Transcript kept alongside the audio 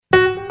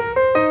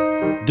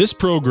This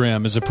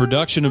program is a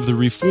production of the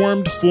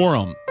Reformed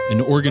Forum, an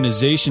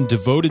organization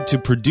devoted to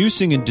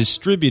producing and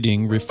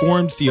distributing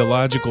Reformed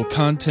theological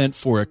content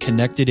for a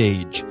connected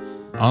age.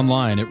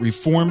 Online at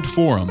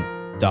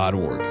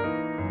reformedforum.org.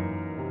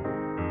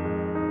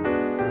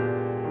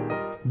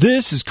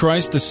 This is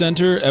Christ the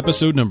Center,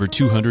 episode number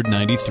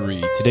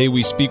 293. Today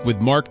we speak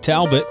with Mark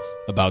Talbot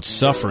about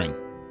suffering.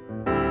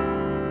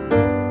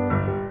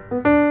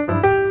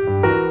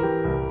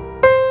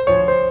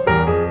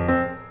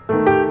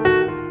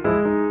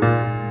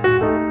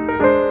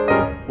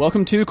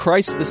 Welcome to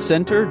Christ the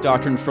Center,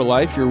 Doctrine for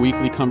Life, your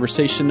weekly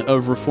conversation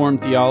of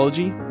Reformed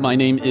theology. My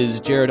name is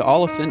Jared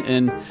Oliphant,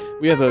 and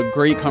we have a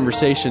great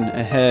conversation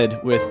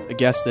ahead with a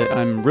guest that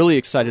I'm really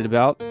excited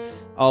about.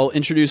 I'll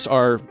introduce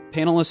our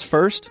panelists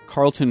first,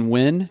 Carlton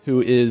Wynn,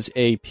 who is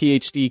a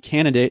PhD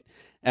candidate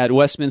at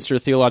Westminster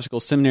Theological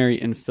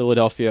Seminary in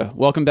Philadelphia.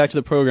 Welcome back to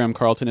the program,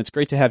 Carlton. It's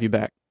great to have you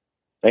back.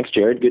 Thanks,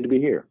 Jared. Good to be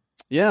here.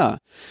 Yeah.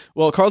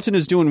 Well, Carlton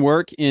is doing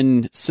work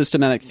in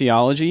systematic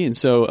theology, and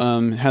so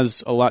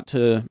has a lot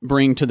to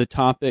bring to the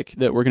topic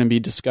that we're going to be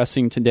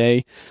discussing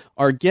today.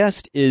 Our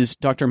guest is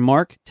Dr.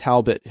 Mark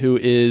Talbot, who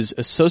is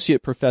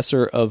Associate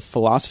Professor of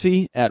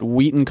Philosophy at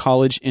Wheaton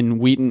College in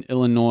Wheaton,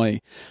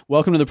 Illinois.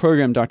 Welcome to the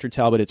program, Dr.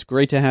 Talbot. It's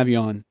great to have you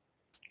on.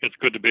 It's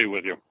good to be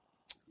with you.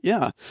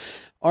 Yeah.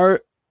 Our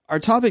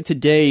topic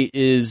today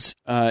is,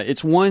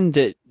 it's one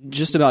that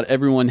just about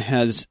everyone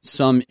has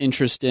some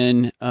interest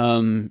in,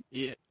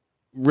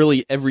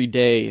 really every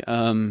day,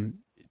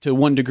 to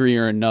one degree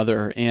or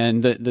another.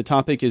 And the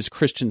topic is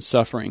Christian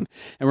suffering.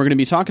 And we're going to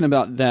be talking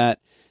about that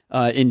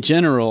in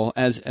general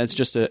as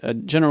just a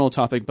general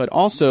topic, but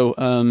also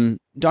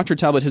Dr.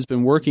 Talbot has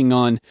been working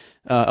on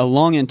a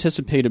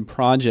long-anticipated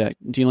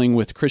project dealing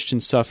with Christian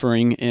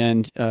suffering,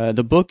 and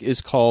the book is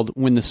called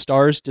When the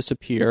Stars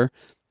Disappear,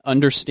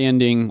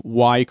 Understanding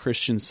Why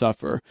Christians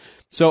Suffer.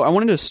 So I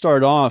wanted to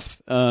start off,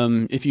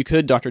 if you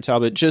could, Dr.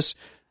 Talbot, just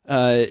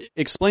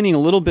explaining a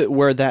little bit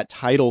where that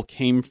title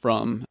came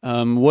from.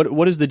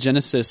 What is the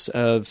genesis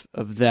of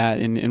that,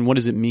 and what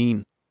does it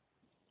mean?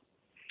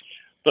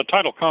 The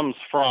title comes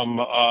from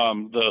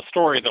the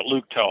story that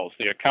Luke tells,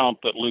 the account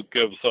that Luke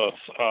gives us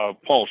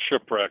of Paul's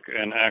shipwreck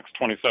in Acts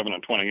 27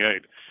 and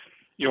 28.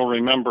 You'll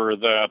remember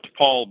that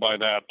Paul, by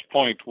that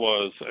point,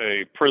 was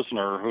a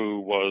prisoner who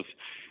was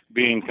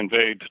being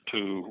conveyed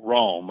to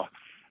Rome.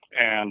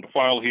 And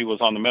while he was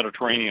on the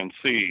Mediterranean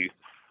Sea,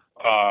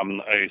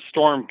 a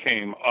storm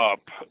came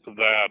up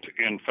that,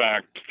 in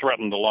fact,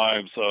 threatened the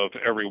lives of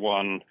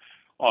everyone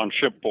on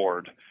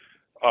shipboard.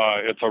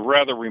 It's a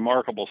rather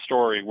remarkable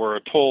story. We're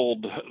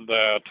told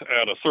that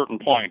at a certain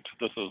point,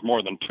 this is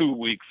more than 2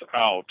 weeks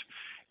out,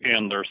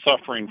 in their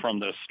suffering from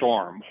this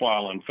storm,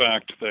 while, in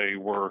fact, they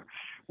were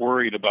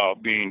worried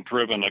about being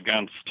driven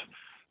against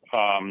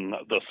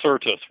the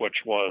Syrtis,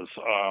 which was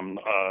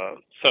a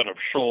set of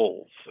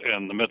shoals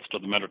in the midst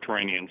of the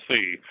Mediterranean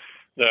Sea,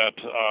 that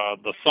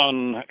the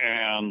sun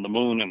and the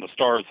moon and the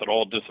stars had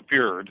all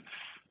disappeared.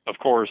 Of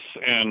course,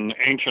 in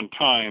ancient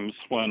times,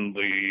 when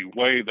the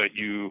way that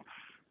you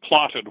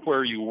plotted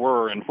where you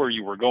were and where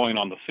you were going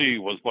on the sea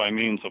was by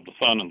means of the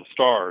sun and the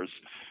stars,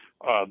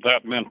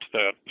 that meant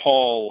that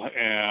Paul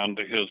and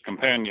his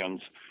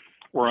companions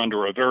were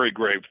under a very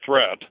grave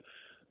threat.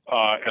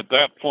 At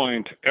that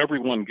point,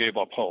 everyone gave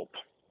up hope.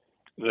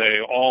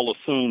 They all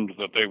assumed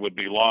that they would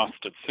be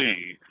lost at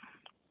sea.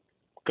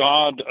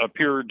 God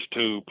appeared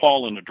to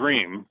Paul in a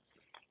dream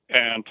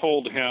and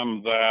told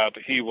him that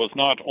he was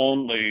not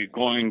only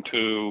going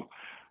to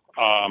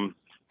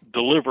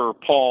deliver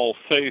Paul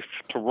safe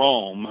to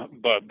Rome,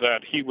 but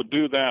that he would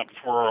do that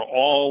for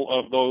all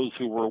of those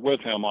who were with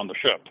him on the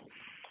ship.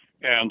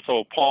 And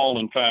so Paul,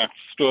 in fact,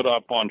 stood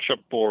up on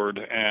shipboard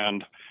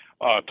and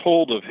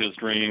told of his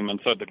dream and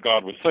said that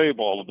God would save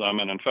all of them,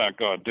 and in fact,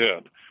 God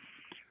did.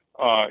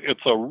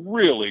 It's a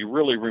really,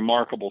 really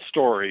remarkable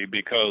story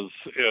because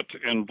it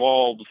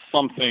involves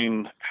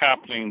something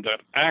happening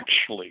that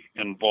actually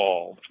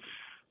involved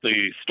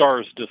the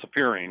stars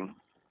disappearing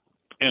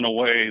in a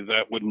way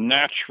that would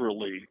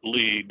naturally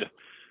lead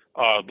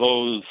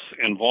those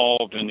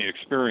involved in the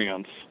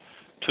experience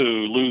to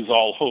lose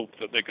all hope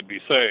that they could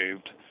be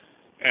saved.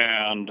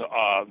 And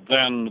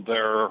then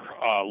they're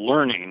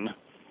learning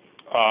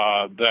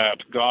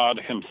that God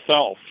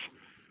himself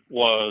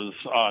was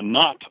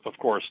not, of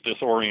course,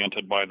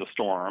 disoriented by the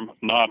storm,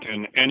 not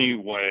in any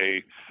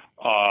way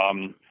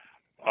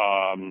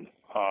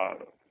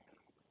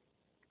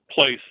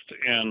placed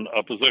in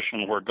a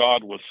position where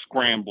God was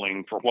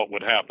scrambling for what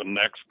would happen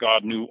next.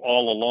 God knew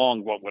all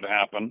along what would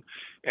happen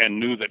and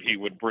knew that he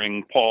would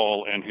bring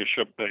Paul and his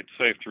shipmate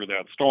safe through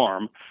that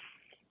storm.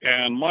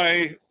 And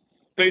my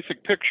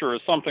basic picture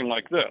is something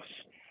like this.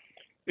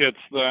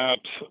 It's that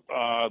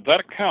that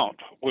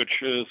account,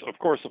 which is, of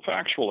course, a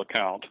factual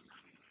account,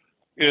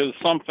 is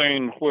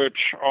something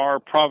which our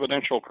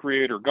providential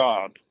creator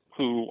God,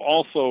 who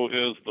also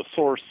is the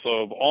source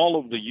of all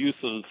of the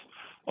uses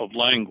of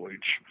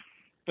language,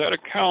 that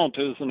account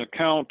is an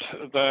account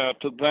that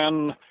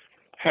then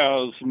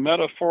has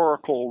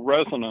metaphorical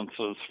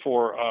resonances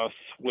for us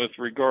with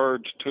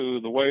regard to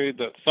the way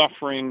that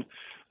suffering,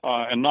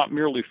 and not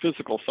merely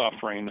physical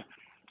suffering,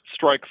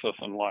 strikes us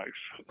in life.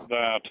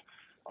 That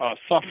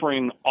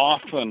suffering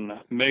often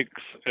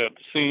makes it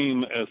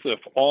seem as if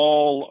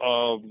all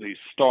of the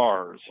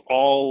stars,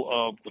 all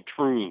of the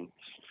truths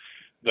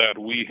that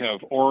we have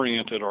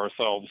oriented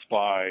ourselves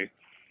by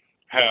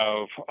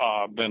have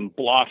been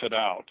blotted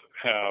out,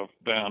 have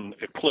been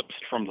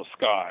eclipsed from the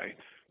sky.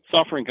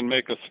 Suffering can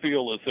make us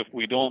feel as if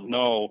we don't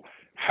know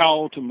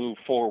how to move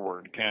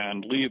forward,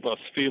 can leave us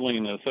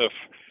feeling as if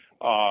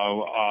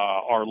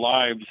our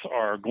lives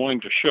are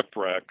going to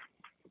shipwreck,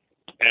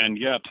 and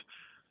yet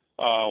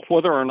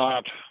whether or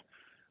not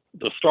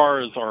the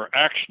stars are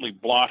actually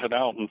blotted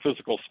out in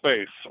physical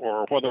space,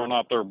 or whether or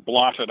not they're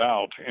blotted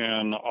out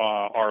in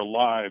our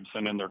lives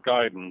and in their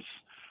guidance,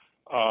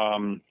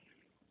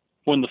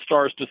 when the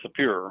stars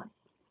disappear,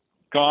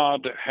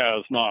 God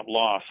has not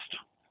lost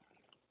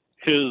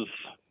his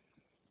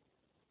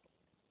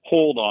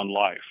hold on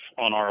life,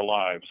 on our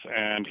lives,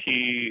 and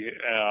he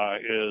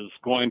is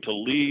going to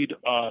lead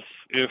us,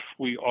 if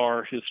we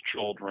are his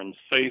children,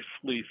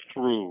 safely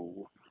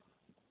through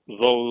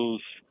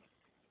those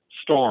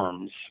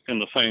storms in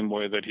the same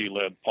way that he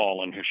led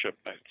Paul and his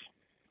shipmates.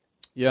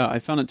 Yeah, I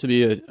found it to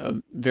be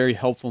a very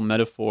helpful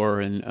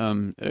metaphor and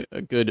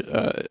a good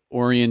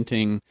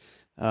orienting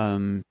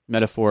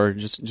metaphor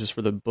just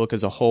for the book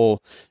as a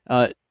whole.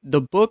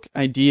 The book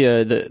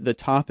idea, the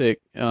topic,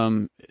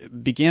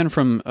 began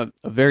from a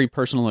very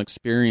personal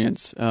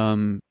experience,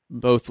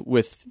 both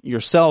with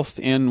yourself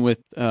and with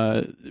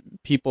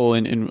people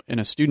and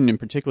a student in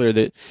particular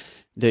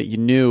that you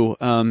knew.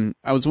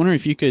 I was wondering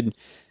if you could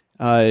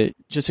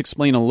just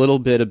explain a little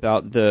bit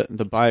about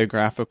the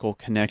biographical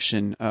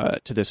connection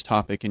to this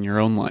topic in your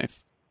own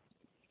life.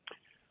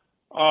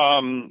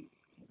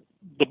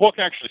 The book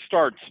actually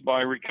starts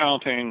by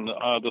recounting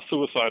the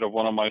suicide of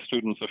one of my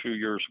students a few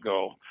years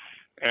ago,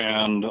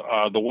 and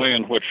the way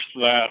in which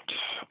that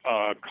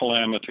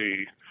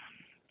calamity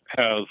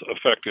has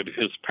affected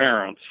his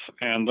parents.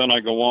 And then I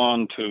go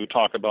on to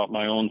talk about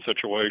my own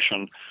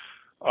situation.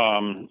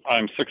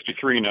 I'm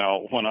 63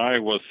 now. When I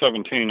was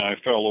 17, I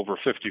fell over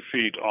 50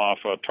 feet off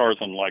a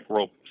Tarzan-like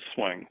rope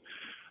swing.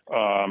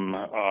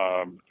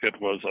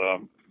 It was a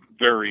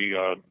very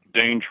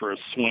dangerous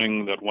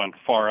swing that went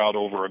far out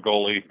over a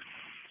gully.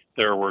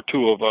 There were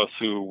two of us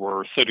who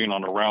were sitting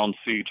on a round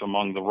seat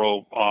among the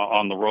rope,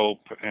 on the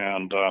rope,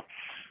 and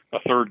a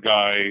third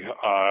guy,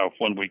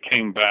 when we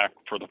came back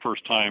for the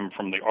first time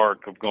from the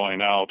arc of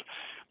going out,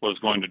 was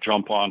going to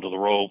jump onto the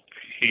rope.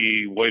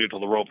 He waited till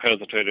the rope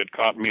hesitated,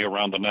 caught me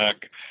around the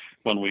neck.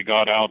 When we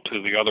got out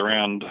to the other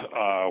end,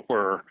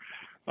 where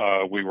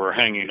we were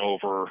hanging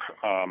over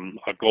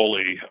a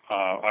gully,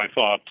 I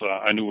thought,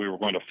 I knew we were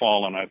going to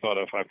fall, and I thought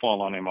if I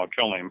fall on him, I'll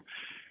kill him.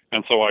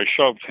 And so I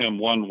shoved him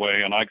one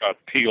way, and I got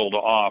peeled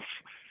off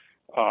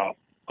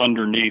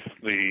underneath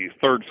the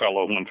third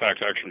fellow, who in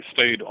fact actually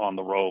stayed on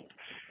the rope.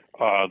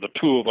 The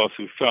two of us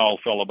who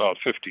fell about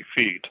 50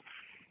 feet.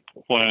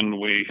 When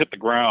we hit the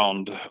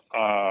ground,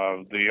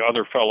 the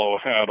other fellow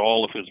had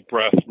all of his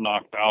breath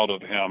knocked out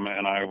of him,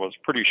 and I was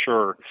pretty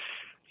sure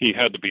he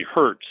had to be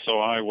hurt. So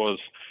I was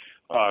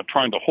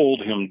trying to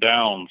hold him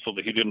down so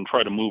that he didn't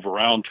try to move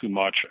around too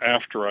much.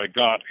 After I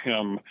got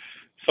him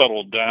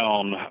settled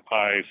down,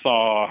 I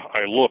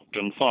looked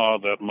and saw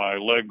that my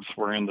legs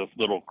were in this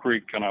little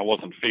creek and I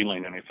wasn't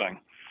feeling anything.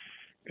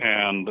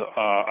 And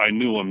I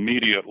knew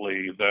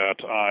immediately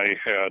that I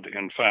had,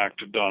 in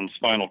fact, done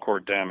spinal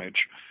cord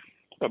damage.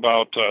 That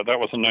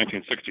was in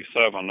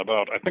 1967.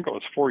 I think it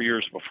was 4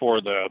 years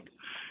before that,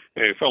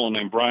 a fellow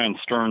named Brian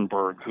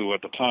Sternberg, who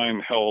at the time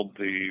held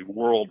the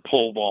world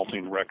pole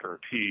vaulting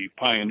record, he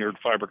pioneered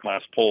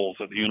fiberglass poles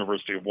at the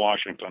University of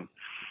Washington,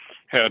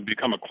 had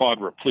become a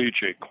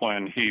quadriplegic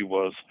when he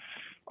was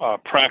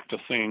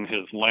practicing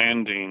his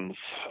landings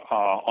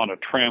on a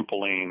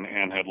trampoline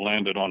and had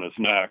landed on his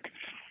neck.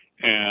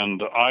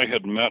 And I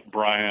had met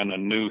Brian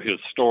and knew his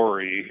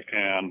story,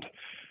 and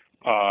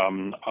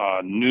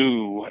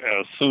knew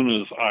as soon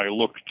as I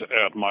looked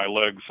at my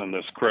legs in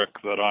this creek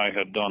that I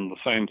had done the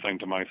same thing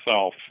to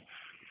myself,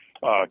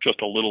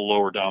 just a little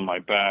lower down my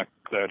back,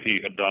 that he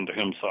had done to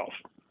himself.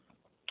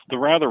 The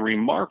rather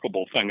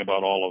remarkable thing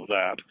about all of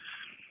that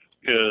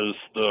is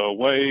the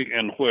way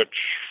in which,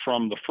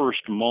 from the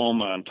first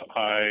moment,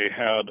 I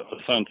had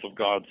a sense of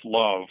God's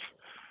love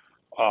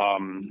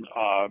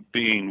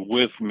being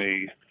with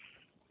me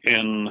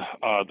in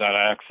that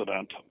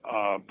accident.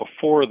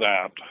 Before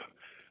that,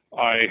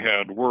 I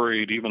had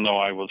worried, even though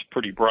I was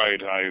pretty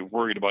bright, I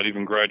worried about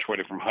even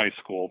graduating from high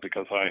school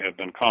because I had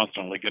been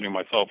constantly getting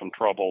myself in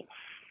trouble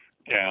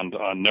and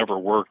never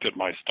worked at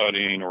my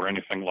studying or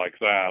anything like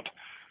that.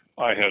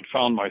 I had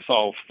found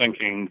myself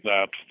thinking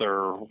that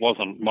there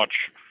wasn't much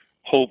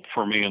hope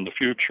for me in the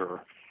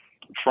future.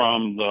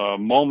 From the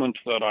moment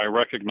that I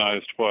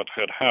recognized what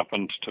had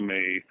happened to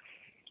me,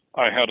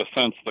 I had a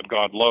sense that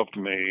God loved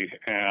me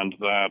and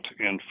that,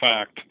 in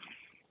fact,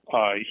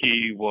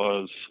 he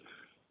was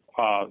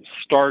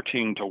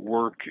starting to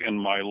work in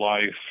my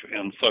life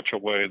in such a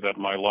way that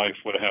my life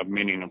would have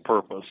meaning and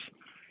purpose.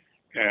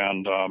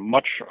 And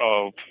much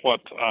of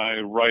what I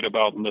write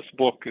about in this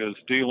book is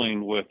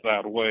dealing with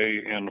that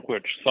way in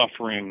which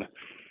suffering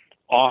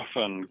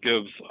often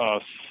gives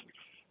us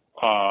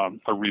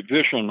a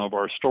revision of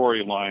our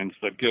storylines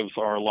that gives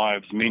our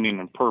lives meaning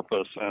and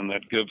purpose, and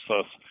that gives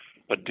us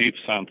a deep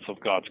sense of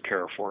God's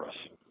care for us.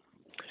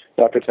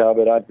 Dr.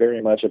 Talbot, I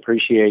very much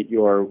appreciate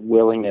your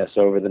willingness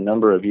over the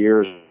number of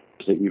years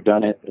that you've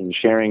done it and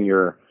sharing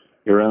your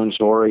own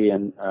story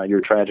and your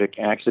tragic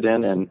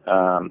accident and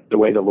the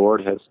way the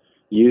Lord has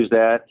used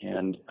that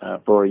and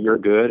for your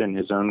good and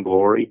His own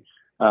glory.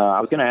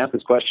 I was going to ask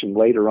this question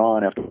later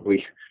on after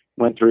we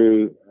went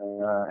through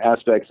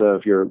aspects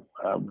of your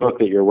book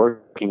that you're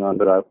working on,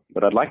 but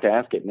I'd like to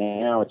ask it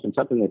now. It's been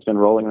something that's been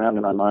rolling around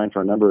in my mind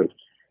for a number of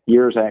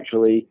years,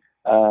 actually.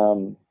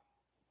 And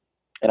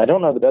I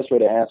don't know the best way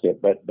to ask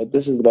it, but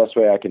this is the best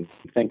way I can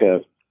think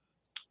of.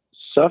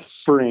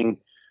 Suffering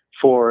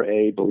for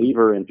a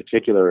believer in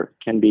particular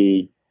can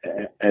be,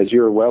 as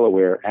you're well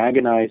aware,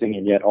 agonizing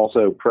and yet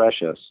also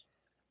precious.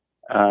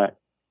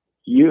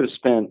 You have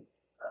spent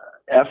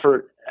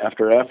effort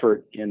after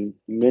effort in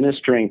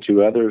ministering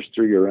to others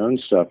through your own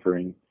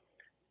suffering.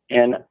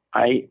 And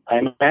I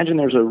imagine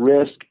there's a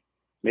risk,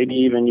 maybe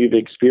even you've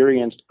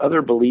experienced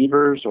other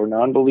believers or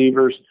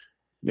non-believers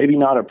maybe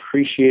not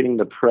appreciating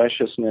the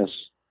preciousness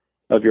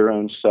of your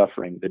own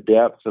suffering, the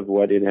depth of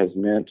what it has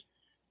meant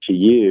to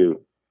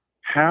you.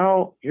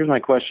 Here's my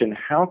question,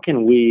 how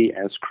can we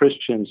as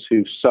Christians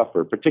who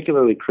suffer,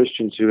 particularly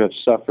Christians who have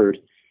suffered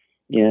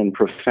in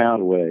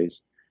profound ways,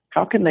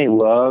 how can they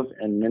love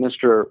and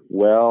minister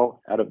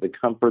well out of the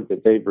comfort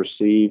that they've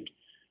received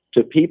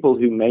to people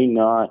who may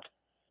not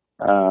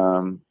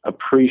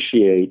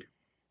appreciate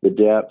the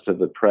depth of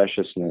the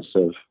preciousness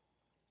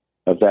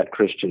of that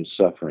Christian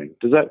suffering?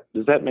 Does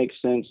that make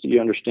sense? Do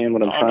you understand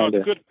what I'm trying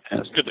to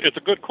ask? It's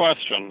a good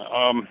question.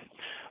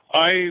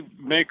 I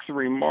make the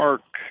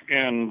remark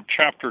in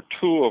chapter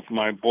 2 of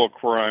my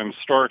book, where I'm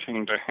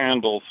starting to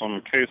handle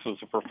some cases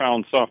of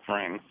profound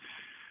suffering,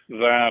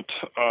 that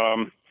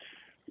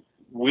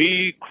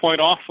we quite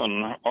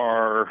often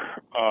are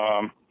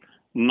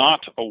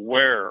not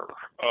aware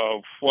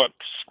of what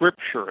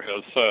Scripture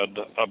has said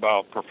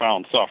about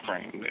profound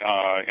suffering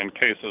in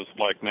cases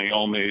like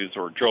Naomi's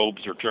or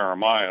Job's or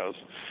Jeremiah's.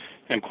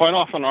 And quite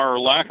often our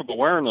lack of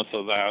awareness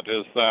of that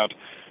is that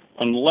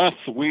unless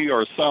we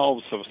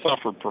ourselves have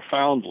suffered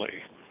profoundly,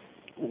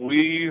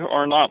 we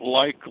are not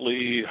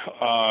likely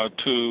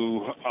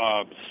to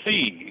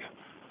see,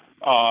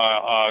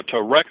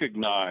 to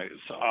recognize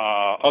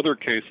other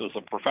cases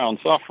of profound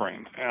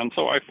suffering. And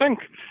so I think,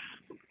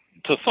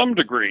 to some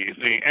degree,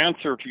 the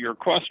answer to your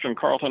question,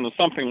 Carlton, is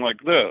something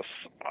like this.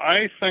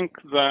 I think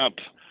that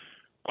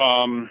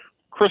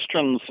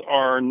Christians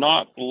are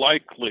not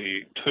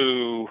likely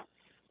to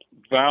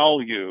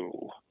value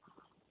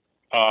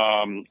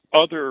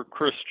other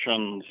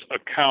Christians'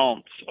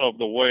 accounts of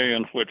the way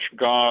in which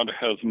God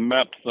has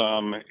met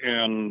them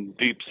in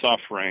deep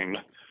suffering.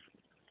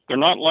 They're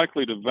not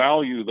likely to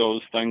value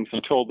those things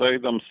until they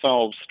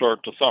themselves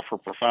start to suffer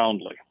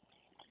profoundly.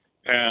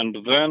 And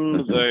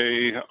then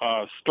they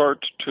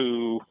start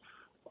to,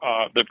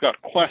 they've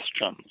got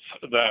questions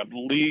that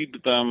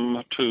lead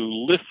them to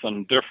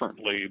listen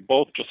differently,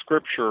 both to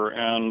Scripture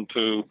and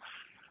to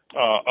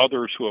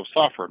others who have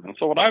suffered. And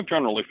so what I've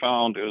generally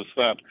found is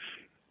that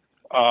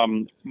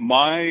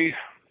my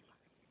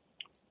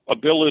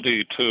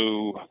ability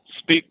to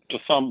speak to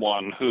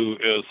someone who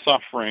is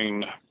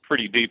suffering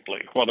pretty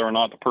deeply, whether or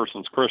not the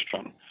person's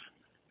Christian,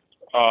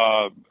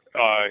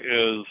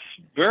 is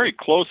very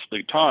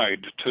closely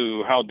tied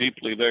to how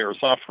deeply they are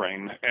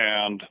suffering,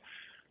 and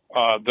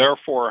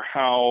therefore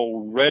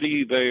how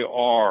ready they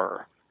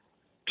are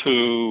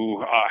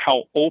to,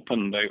 how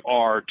open they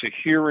are to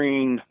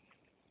hearing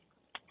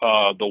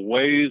the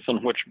ways in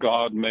which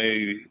God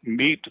may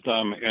meet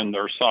them in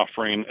their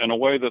suffering in a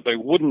way that they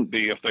wouldn't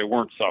be if they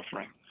weren't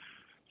suffering.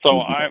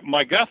 So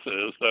my guess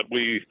is that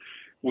we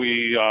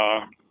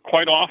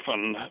quite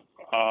often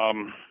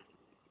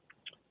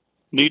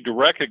need to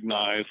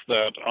recognize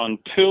that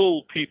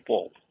until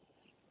people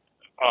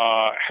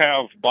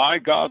have, by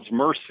God's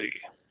mercy,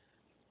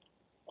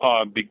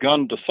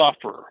 begun to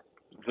suffer,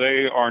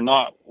 they are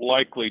not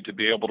likely to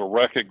be able to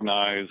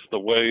recognize the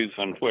ways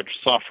in which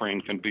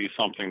suffering can be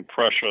something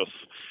precious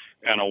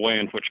and a way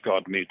in which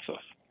God meets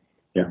us.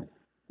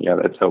 Yeah,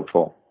 that's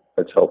helpful.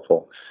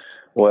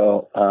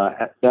 Well,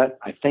 that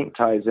I think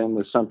ties in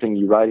with something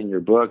you write in your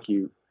book.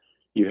 You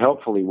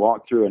helpfully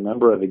walk through a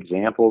number of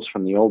examples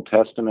from the Old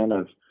Testament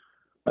of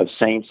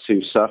saints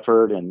who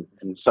suffered and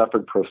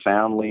suffered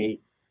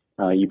profoundly.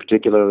 You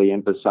particularly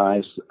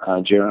emphasize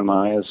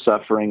Jeremiah's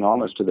suffering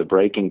almost to the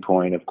breaking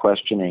point of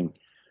questioning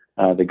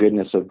the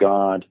goodness of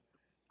God.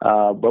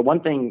 But one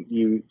thing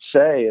you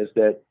say is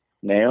that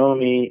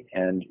Naomi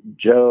and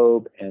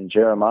Job and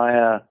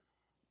Jeremiah,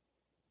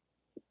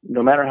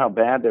 no matter how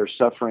bad their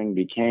suffering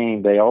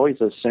became, they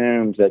always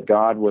assumed that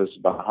God was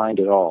behind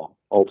it all,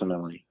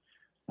 ultimately.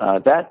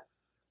 That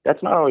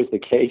that's not always the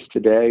case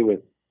today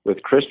with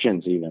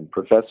Christians, even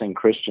professing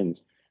Christians.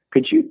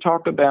 Could you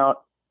talk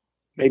about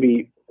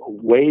maybe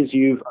ways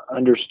you've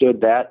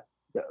understood that,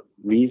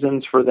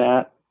 reasons for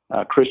that,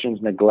 Christians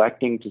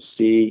neglecting to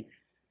see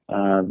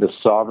the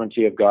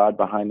sovereignty of God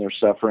behind their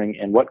suffering,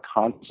 and what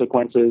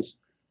consequences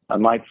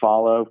might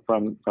follow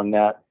from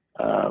that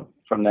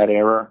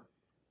error?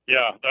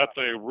 Yeah, that's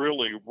a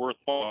really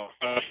worthwhile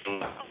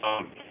question.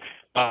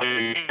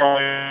 I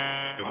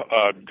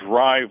try to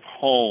drive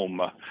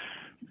home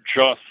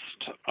just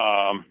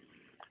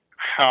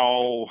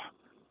how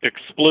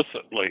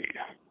explicitly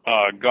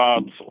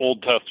God's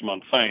Old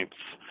Testament saints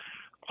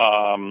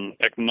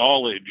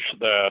acknowledge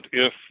that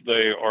if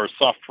they are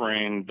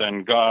suffering,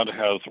 then God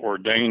has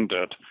ordained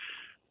it,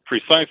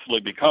 precisely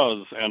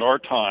because in our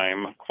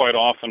time, quite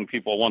often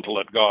people want to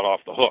let God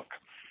off the hook.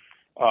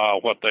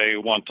 What they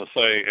want to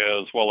say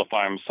is, well, if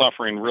I'm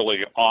suffering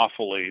really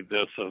awfully,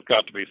 this has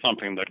got to be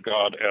something that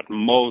God at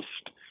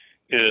most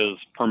is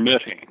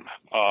permitting.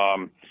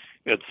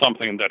 It's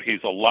something that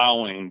he's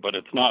allowing, but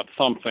it's not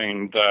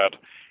something that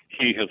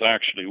he has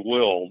actually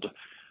willed.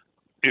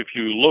 If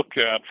you look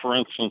at, for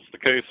instance, the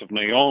case of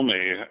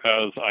Naomi,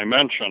 as I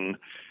mentioned,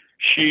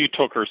 she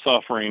took her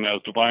suffering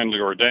as divinely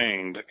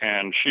ordained,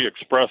 and she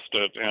expressed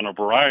it in a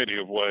variety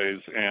of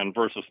ways in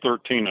verses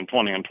 13 and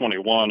 20 and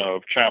 21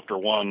 of chapter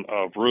 1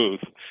 of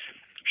Ruth.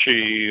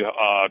 She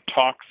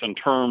talks in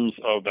terms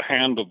of the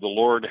hand of the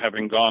Lord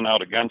having gone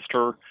out against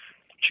her.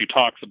 She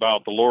talks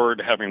about the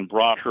Lord having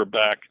brought her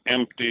back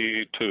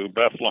empty to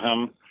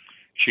Bethlehem.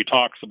 She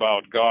talks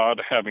about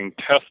God having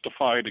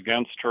testified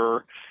against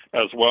her,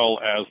 as well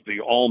as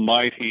the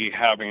Almighty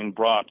having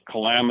brought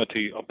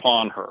calamity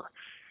upon her.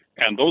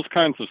 And those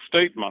kinds of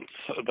statements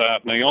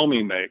that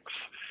Naomi makes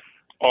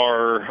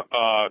are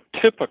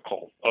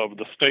typical of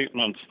the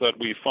statements that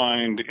we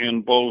find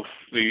in both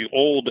the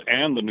Old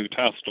and the New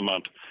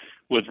Testament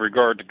with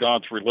regard to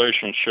God's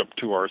relationship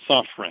to our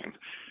suffering.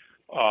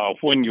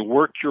 When you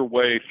work your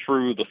way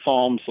through the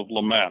Psalms of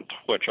Lament,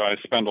 which I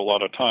spend a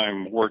lot of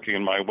time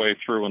working my way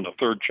through in the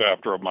 3rd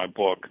chapter of my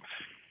book,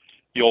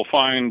 you'll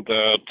find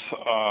that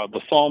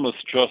the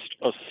psalmists just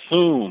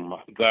assume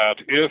that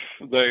if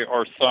they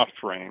are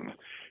suffering,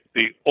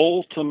 the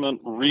ultimate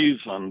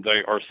reason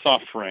they are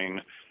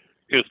suffering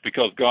is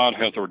because God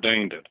has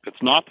ordained it.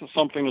 It's not that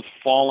something has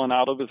fallen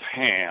out of his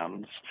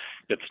hands.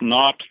 It's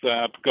not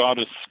that God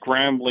is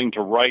scrambling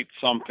to right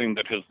something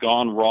that has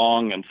gone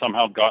wrong and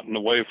somehow gotten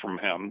away from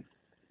him.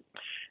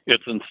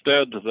 It's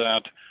instead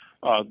that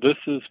this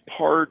is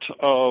part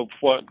of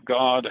what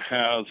God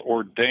has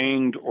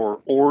ordained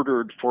or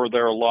ordered for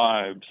their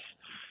lives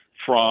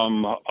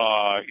from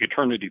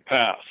eternity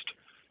past.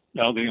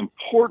 Now, the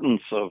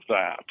importance of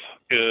that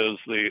is,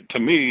 to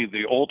me,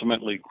 the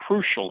ultimately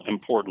crucial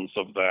importance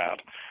of that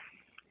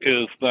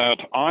is that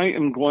I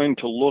am going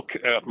to look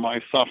at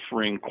my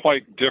suffering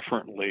quite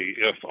differently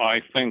if I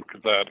think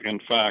that,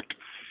 in fact,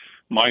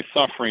 my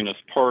suffering is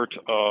part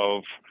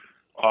of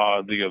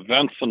the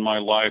events in my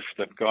life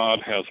that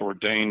God has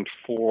ordained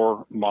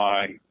for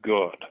my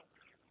good.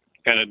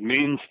 And it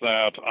means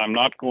that I'm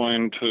not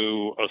going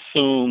to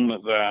assume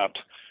that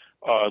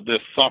this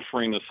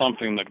suffering is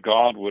something that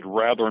God would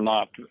rather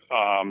not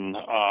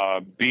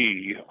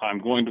be. I'm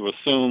going to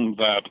assume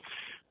that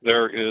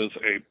there is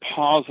a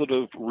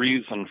positive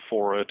reason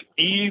for it,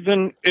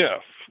 even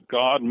if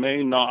God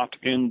may not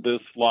in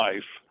this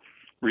life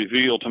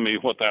reveal to me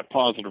what that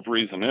positive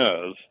reason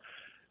is.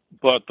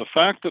 But the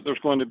fact that there's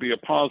going to be a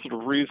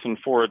positive reason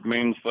for it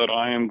means that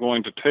I am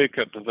going to take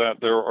it that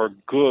there are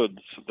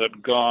goods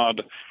that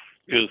God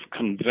is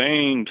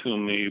conveying to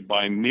me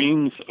by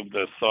means of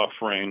this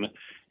suffering,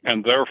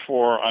 and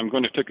therefore I'm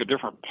going to take a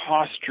different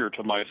posture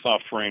to my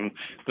suffering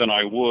than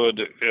I would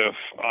if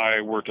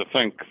I were to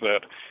think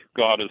that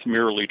God is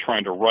merely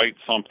trying to right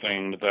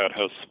something that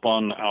has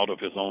spun out of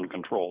his own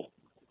control.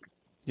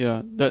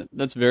 Yeah,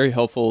 that's very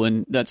helpful,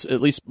 and that's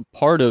at least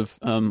part of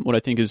what I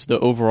think is the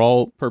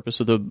overall purpose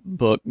of the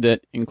book,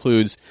 that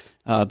includes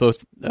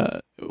both,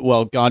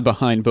 God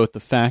behind both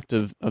the fact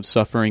of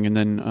suffering and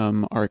then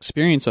our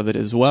experience of it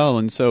as well.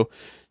 And so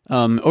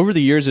over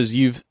the years, as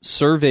you've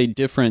surveyed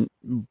different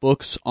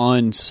books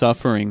on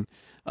suffering,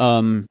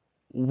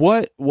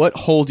 what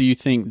hole do you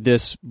think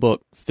this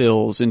book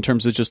fills in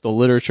terms of just the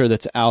literature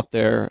that's out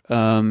there?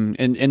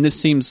 And this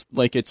seems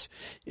like it's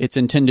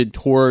intended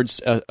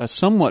towards a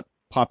somewhat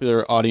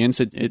popular audience.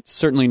 It's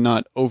certainly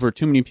not over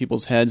too many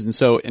people's heads. And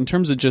so in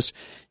terms of just,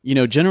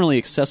 generally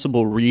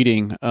accessible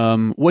reading,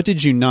 what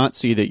did you not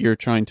see that you're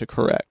trying to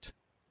correct?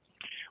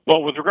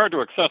 Well, with regard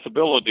to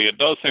accessibility, it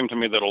does seem to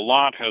me that a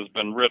lot has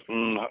been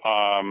written,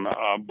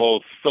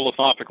 both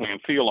philosophically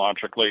and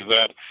theologically,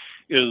 that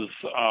is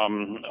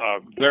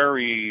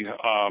very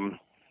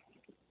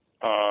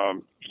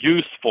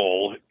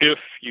useful if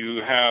you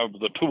have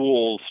the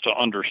tools to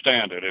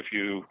understand it, if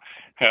you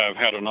have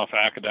had enough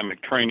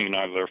academic training,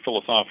 either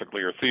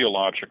philosophically or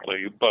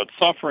theologically. But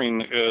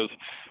suffering is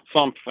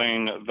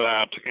something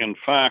that, in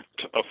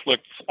fact,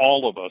 afflicts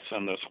all of us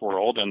in this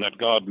world, and that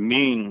God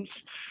means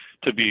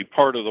to be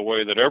part of the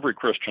way that every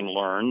Christian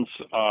learns.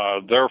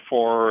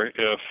 Therefore,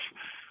 if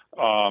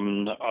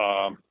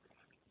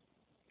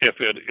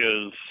it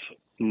is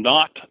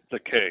not the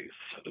case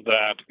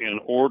that in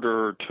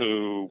order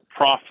to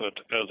profit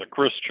as a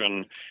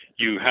Christian,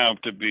 you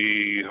have to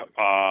be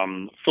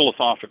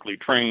philosophically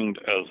trained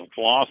as a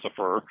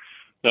philosopher,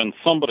 then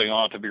somebody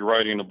ought to be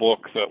writing a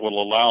book that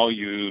will allow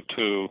you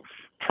to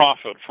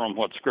profit from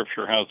what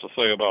Scripture has to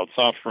say about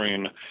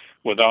suffering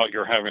without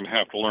your having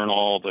to learn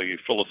all the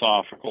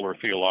philosophical or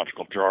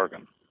theological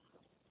jargon.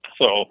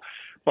 So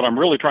what I'm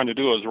really trying to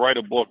do is write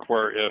a book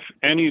where if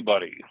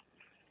anybody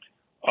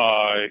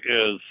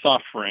is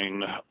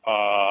suffering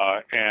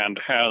and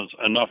has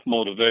enough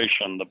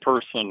motivation, the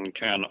person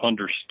can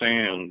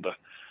understand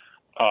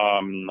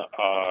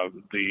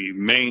the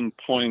main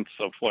points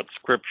of what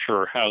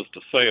Scripture has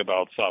to say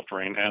about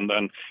suffering, and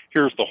then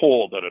here's the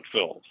hole that it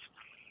fills.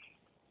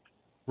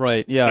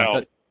 Right. Yeah,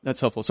 now, that's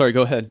helpful. Sorry,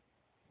 go ahead.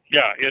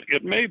 Yeah,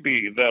 it may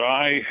be that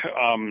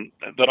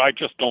I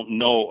just don't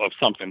know of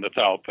something that's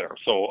out there.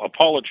 So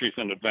apologies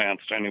in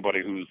advance to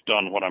anybody who's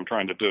done what I'm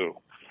trying to do.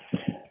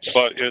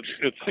 But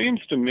it seems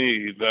to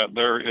me that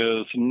there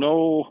is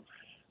no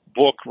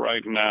book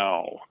right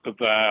now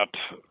that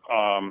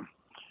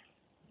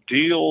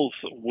deals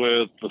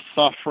with the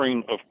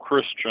suffering of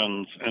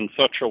Christians in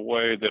such a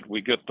way that we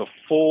get the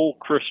full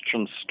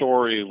Christian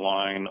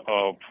storyline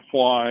of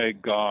why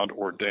God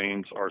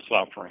ordains our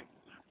suffering.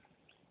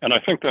 And I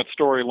think that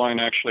storyline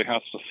actually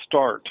has to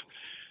start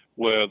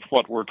with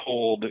what we're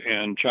told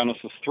in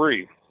Genesis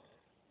 3,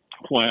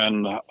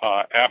 when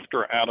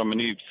after Adam and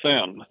Eve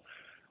sin,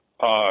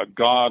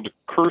 God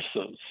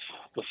curses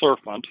the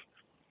serpent.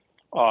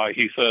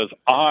 He says,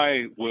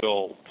 I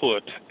will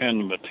put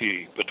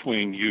enmity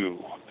between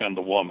you and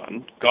the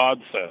woman.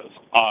 God says,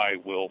 I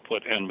will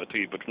put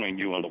enmity between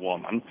you and the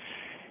woman.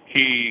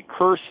 He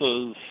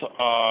curses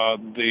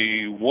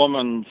the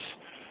woman's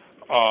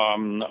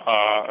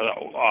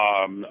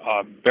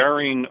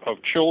bearing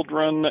of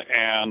children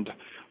and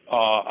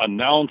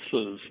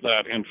announces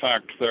that, in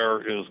fact,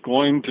 there is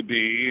going to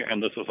be,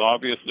 and this is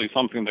obviously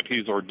something that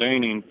he's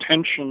ordaining,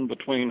 tension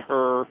between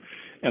her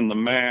and the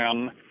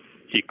man.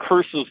 He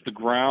curses the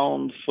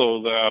ground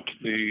so that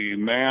the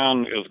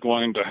man is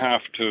going to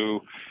have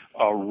to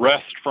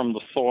wrest from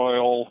the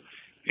soil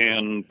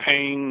in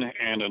pain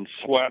and in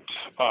sweat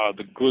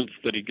the goods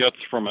that he gets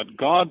from it.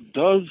 God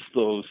does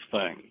those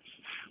things.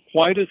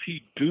 Why does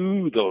he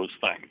do those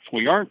things?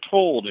 We aren't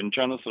told in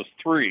Genesis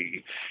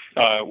 3,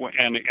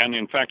 and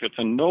in fact it's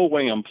in no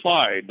way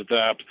implied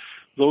that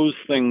those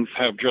things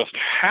have just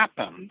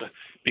happened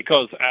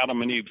because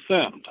Adam and Eve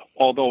sinned.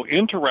 Although,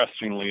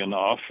 interestingly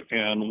enough,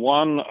 in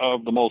one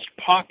of the most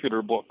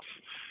popular books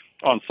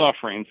on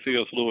suffering,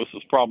 C.S.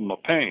 Lewis's Problem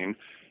of Pain,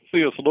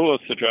 C.S.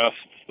 Lewis suggests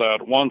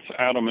that once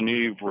Adam and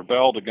Eve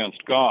rebelled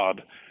against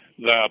God,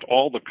 that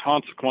all the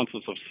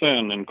consequences of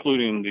sin,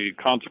 including the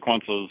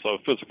consequences of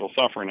physical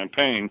suffering and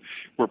pain,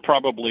 were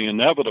probably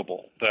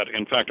inevitable. That,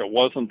 in fact, it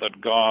wasn't that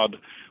God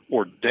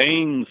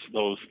ordains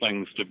those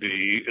things to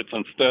be, it's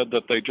instead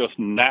that they just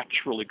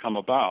naturally come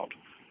about.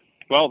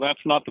 Well,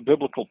 that's not the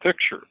biblical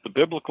picture. The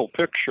biblical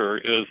picture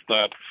is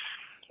that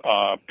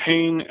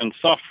pain and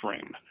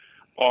suffering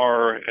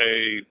are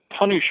a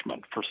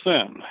punishment for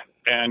sin,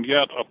 and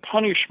yet a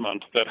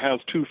punishment that has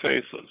two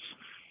faces.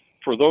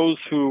 For those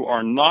who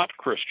are not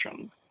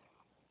Christian,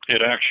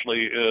 it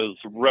actually is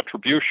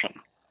retribution.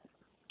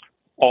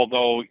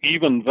 Although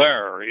even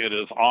there, it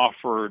is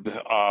offered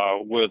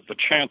with the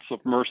chance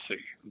of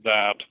mercy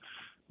that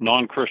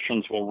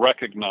non-Christians will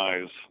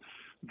recognize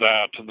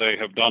that they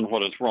have done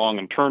what is wrong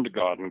and turn to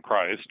God in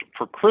Christ.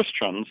 For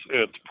Christians,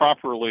 it's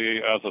properly,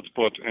 as it's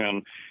put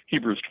in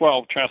Hebrews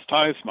 12,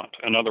 chastisement.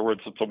 In other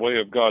words, it's a way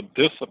of God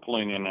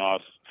disciplining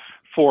us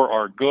for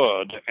our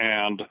good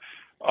and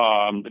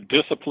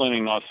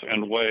disciplining us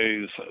in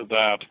ways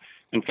that,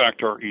 in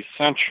fact, are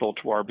essential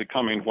to our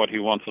becoming what he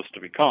wants us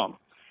to become.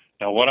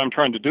 Now, what I'm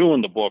trying to do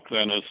in the book,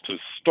 then, is to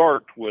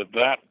start with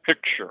that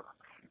picture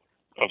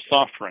of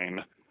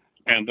suffering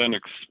and then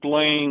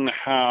explain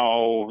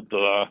how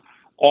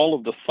all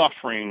of the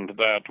suffering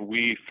that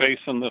we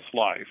face in this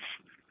life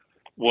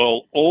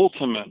will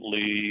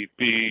ultimately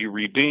be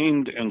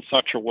redeemed in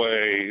such a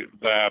way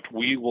that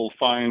we will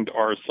find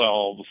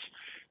ourselves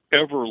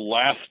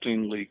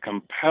everlastingly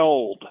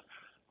compelled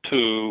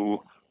to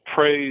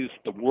praise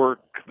the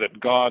work that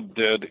God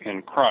did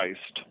in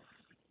Christ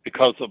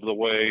because of the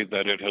way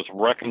that it has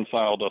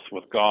reconciled us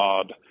with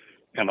God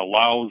and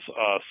allows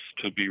us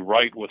to be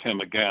right with him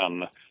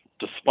again,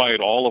 despite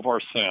all of our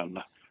sin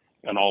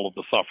and all of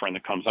the suffering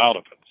that comes out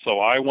of it. So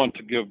I want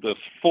to give this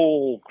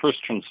full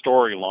Christian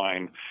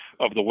storyline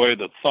of the way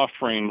that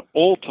suffering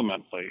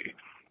ultimately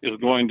is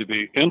going to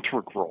be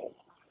integral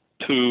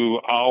to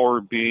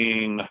our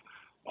being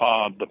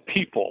the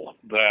people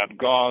that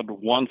God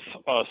wants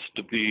us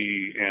to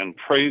be in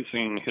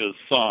praising his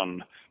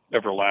Son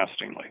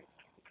everlastingly.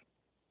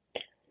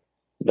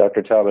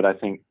 Dr. Talbot, I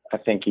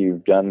think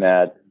you've done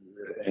that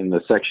in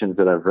the sections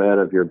that I've read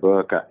of your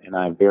book, and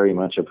I very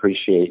much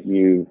appreciate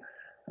you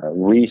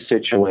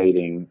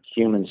resituating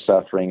human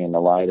suffering in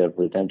the light of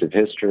redemptive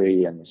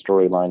history and the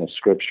storyline of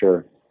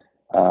Scripture.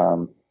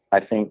 I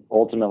think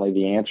ultimately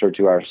the answer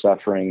to our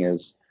suffering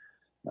is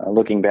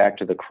looking back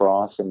to the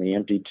cross and the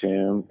empty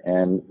tomb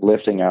and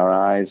lifting our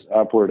eyes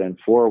upward and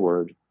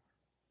forward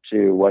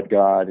to what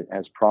God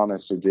has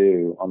promised to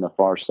do on the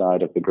far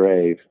side of the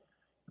grave.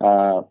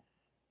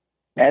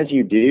 As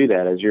you do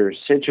that, as you're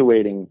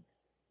situating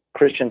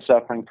Christian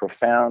suffering,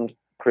 profound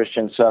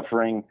Christian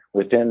suffering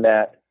within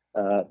that,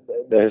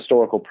 the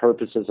historical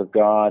purposes of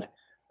God,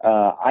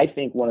 I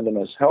think one of the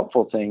most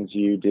helpful things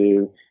you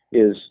do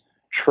is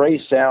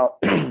trace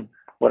out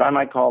what I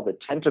might call the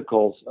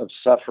tentacles of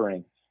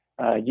suffering.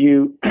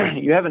 You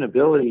have an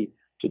ability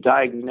to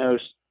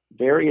diagnose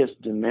various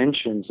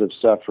dimensions of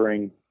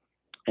suffering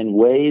in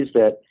ways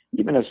that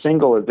even a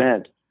single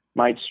event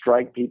might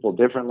strike people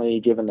differently,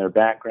 given their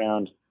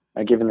background,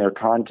 given their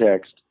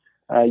context.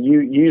 You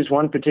use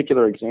one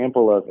particular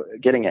example of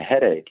getting a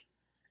headache,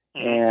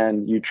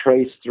 and you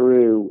trace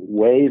through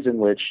ways in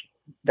which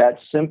that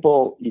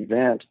simple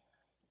event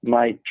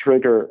might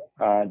trigger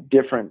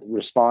different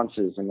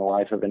responses in the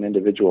life of an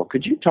individual.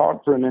 Could you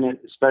talk for a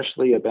minute,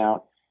 especially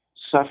about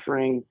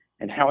suffering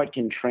and how it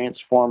can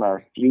transform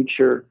our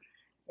future,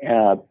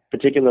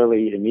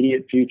 particularly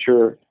immediate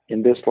future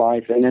in this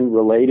life, and then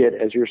relate it,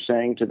 as you're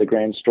saying, to the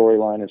grand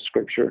storyline of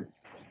Scripture?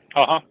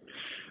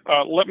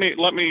 Let me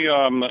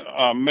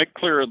make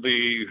clear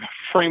the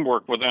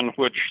framework within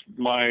which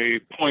my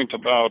point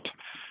about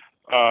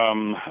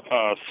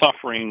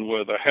suffering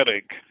with a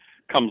headache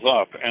comes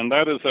up, and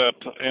that is that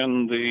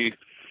in the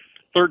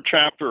third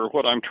chapter,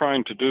 what I'm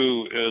trying to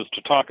do is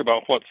to talk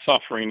about what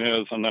suffering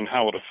is and then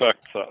how it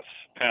affects us.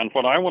 And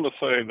what I want to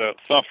say that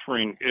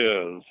suffering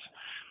is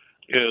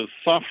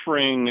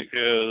suffering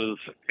is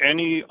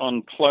any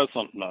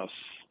unpleasantness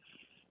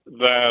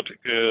that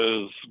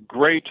is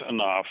great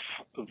enough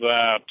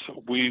that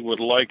we would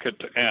like it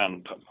to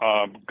end.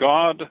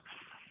 God,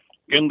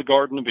 in the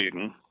Garden of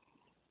Eden,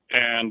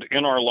 and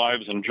in our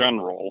lives in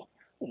general,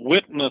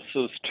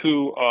 witnesses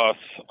to us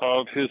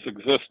of his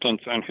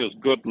existence and his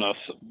goodness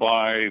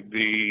by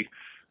the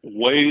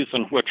ways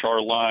in which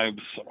our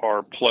lives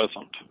are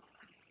pleasant.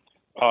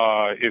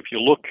 If you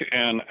look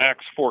in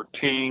Acts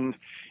 14,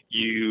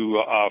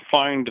 you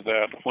find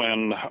that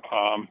when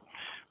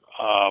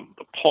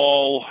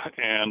Paul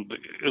and,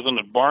 isn't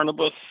it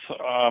Barnabas,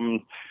 let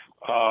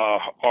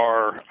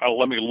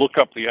me look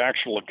up the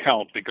actual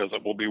account because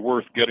it will be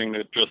worth getting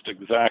it just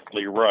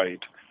exactly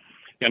right.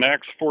 In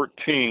Acts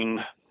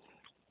 14,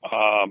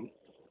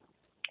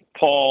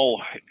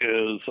 Paul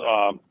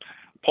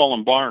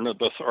and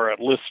Barnabas are at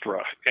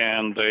Lystra,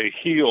 and they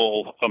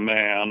heal a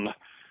man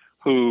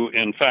who,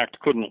 in fact,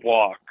 couldn't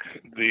walk.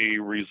 The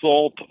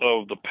result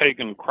of the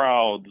pagan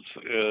crowds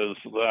is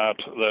that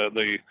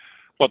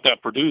what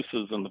that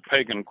produces in the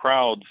pagan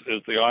crowds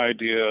is the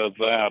idea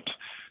that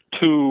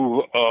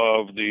two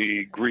of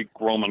the Greek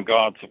Roman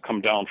gods have come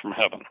down from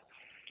heaven.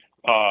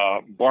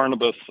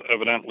 Barnabas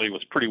evidently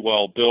was pretty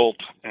well built,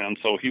 and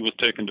so he was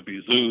taken to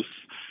be Zeus.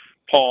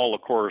 Paul,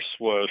 of course,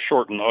 was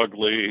short and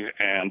ugly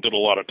and did a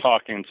lot of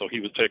talking, so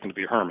he was taken to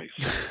be Hermes.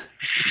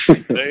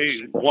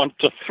 They want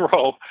to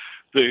throw,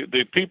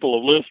 the people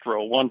of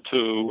Lystra want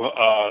to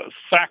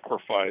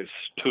sacrifice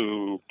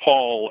to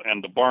Paul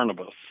and to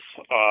Barnabas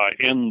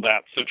in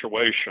that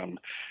situation,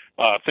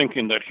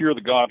 thinking that here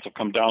the gods have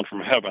come down from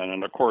heaven.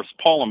 And, of course,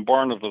 Paul and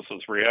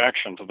Barnabas'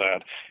 reaction to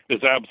that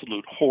is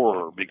absolute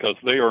horror because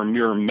they are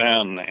mere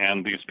men,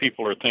 and these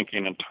people are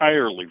thinking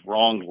entirely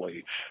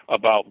wrongly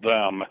about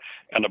them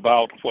and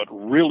about what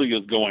really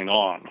is going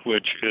on,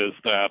 which is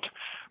that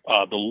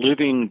the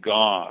living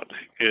God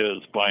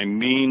is, by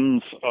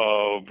means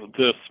of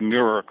this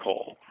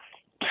miracle,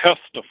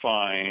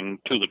 testifying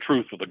to the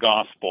truth of the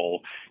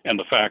gospel and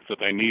the fact that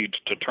they need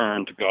to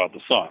turn to God the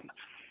Son.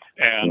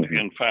 And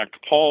in fact,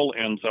 Paul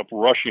ends up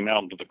rushing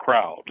out into the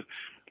crowd,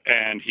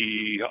 and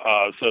he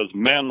says,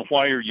 "Men,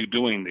 why are you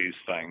doing these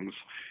things?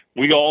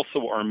 We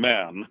also are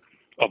men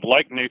of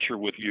like nature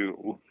with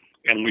you,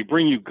 and we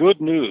bring you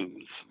good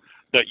news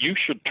that you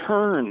should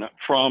turn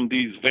from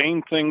these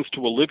vain things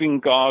to a living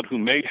God who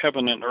made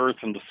heaven and earth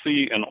and the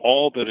sea and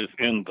all that is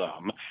in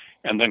them."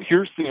 And then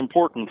here's the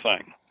important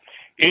thing.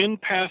 In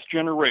past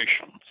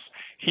generations,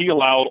 he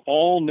allowed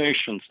all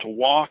nations to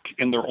walk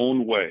in their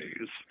own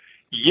ways.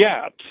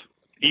 Yet,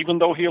 even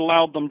though he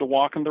allowed them to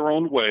walk in their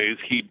own ways,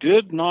 he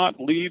did not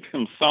leave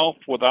himself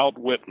without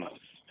witness.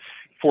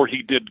 For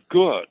he did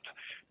good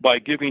by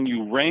giving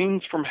you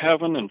rains from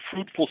heaven and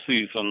fruitful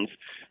seasons,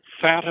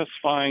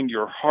 satisfying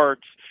your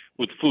hearts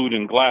with food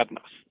and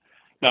gladness.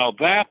 Now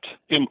that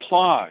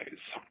implies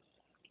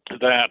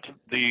that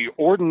the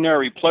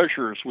ordinary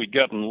pleasures we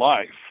get in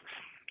life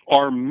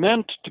are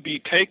meant to be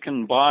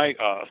taken by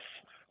us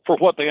for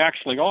what they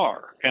actually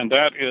are, and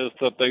that is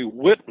that they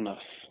witness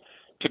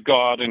to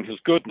God and his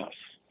goodness.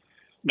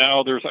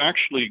 Now, there's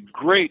actually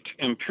great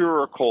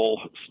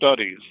empirical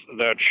studies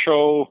that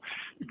show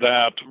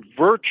that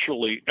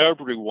virtually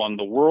everyone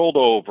the world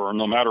over,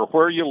 no matter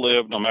where you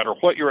live, no matter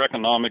what your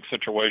economic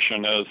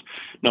situation is,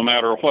 no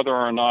matter whether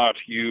or not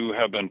you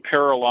have been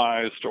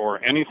paralyzed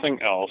or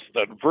anything else,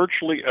 that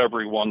virtually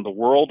everyone the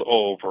world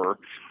over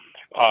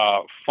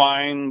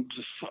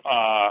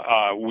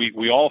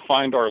we all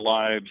find our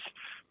lives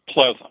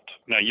pleasant.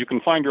 Now, you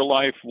can find your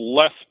life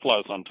less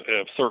pleasant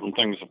if certain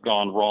things have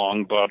gone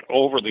wrong, but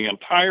over the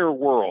entire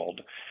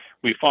world,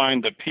 we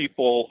find that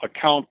people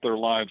account their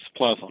lives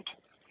pleasant.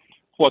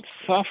 What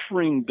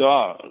suffering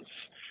does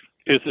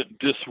is it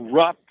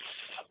disrupts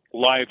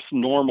life's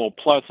normal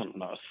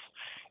pleasantness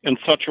in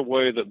such a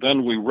way that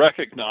then we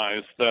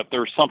recognize that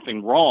there's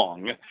something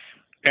wrong,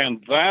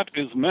 and that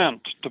is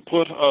meant to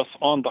put us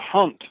on the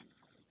hunt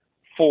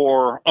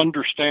for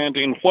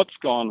understanding what's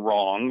gone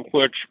wrong,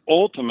 which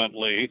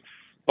ultimately,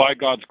 by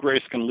God's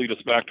grace, can lead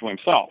us back to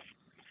Himself.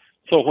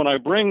 So when I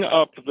bring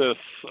up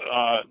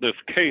this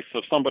case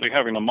of somebody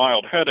having a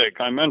mild headache,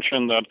 I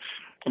mentioned that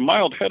a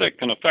mild headache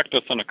can affect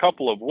us in a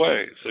couple of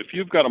ways. If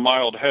you've got a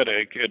mild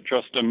headache, it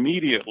just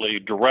immediately,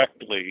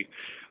 directly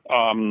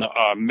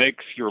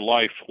makes your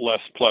life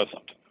less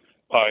pleasant.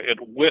 It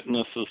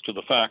witnesses to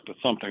the fact that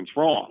something's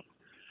wrong.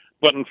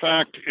 But in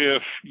fact,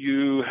 if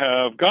you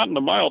have gotten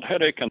a mild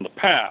headache in the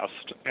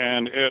past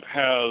and it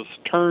has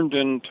turned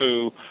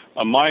into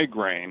a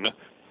migraine,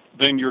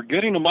 then you're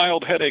getting a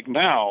mild headache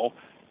now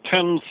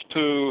tends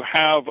to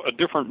have a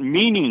different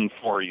meaning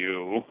for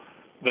you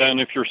than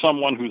if you're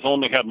someone who's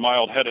only had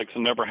mild headaches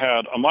and never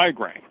had a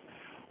migraine.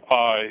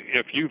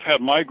 If you've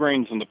had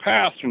migraines in the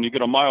past and you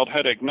get a mild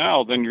headache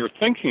now, then you're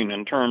thinking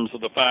in terms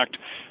of the fact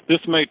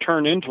this may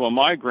turn into a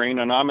migraine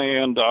and I may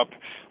end up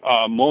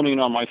moaning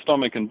on my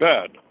stomach in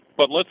bed.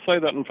 But let's say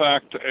that, in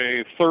fact,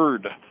 a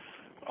third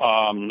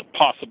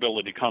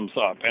possibility comes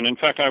up. And, in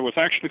fact, I was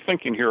actually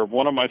thinking here of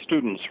one of my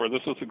students where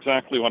this is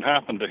exactly what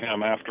happened to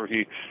him after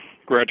he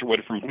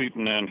graduated from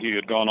Wheaton and he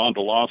had gone on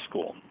to law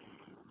school.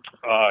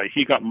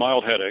 He got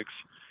mild headaches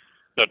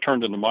that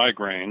turned into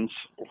migraines,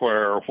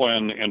 where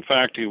when, in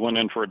fact, he went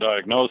in for a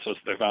diagnosis,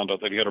 they found out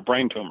that he had a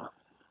brain tumor.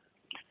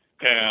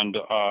 And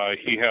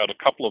he had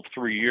a couple of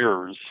 3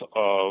 years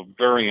of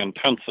very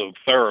intensive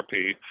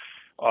therapy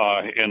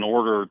in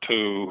order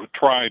to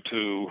try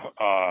to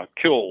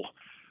kill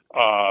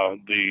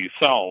the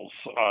cells.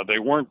 They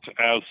weren't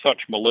as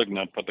such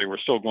malignant, but they were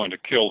still going to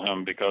kill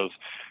him because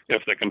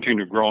if they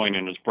continued growing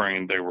in his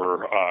brain, they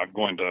were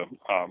going to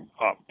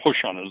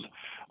push on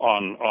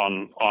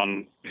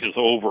his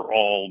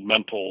overall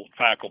mental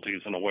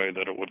faculties in a way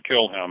that it would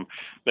kill him.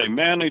 They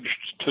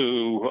managed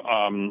to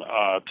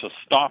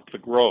stop the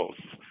growth.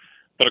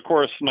 But of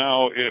course,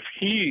 now if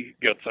he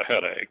gets a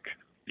headache,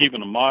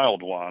 even a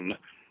mild one,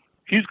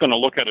 he's going to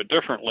look at it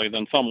differently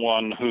than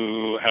someone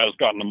who has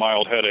gotten a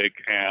mild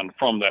headache and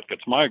from that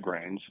gets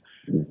migraines.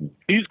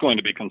 He's going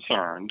to be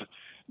concerned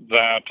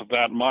that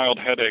that mild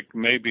headache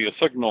may be a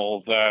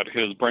signal that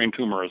his brain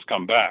tumor has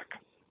come back.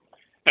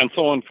 And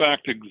so, in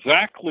fact,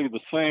 exactly the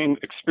same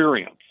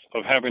experience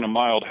of having a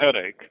mild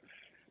headache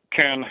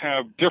can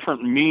have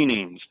different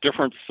meanings,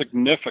 different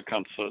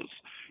significances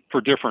for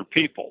different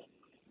people.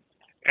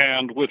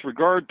 And with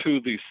regard to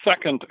the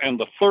second and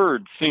the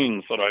third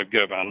scenes that I've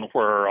given,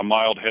 where a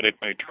mild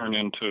headache may turn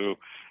into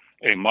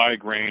a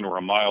migraine or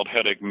a mild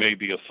headache may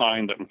be a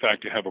sign that, in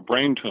fact, you have a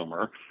brain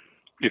tumor,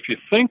 if you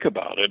think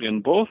about it,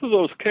 in both of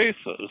those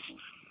cases,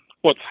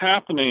 what's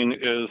happening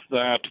is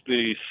that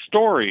the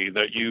story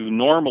that you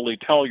normally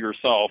tell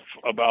yourself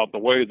about the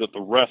way that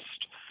the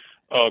rest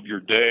of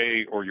your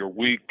day or your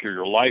week or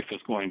your life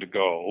is going to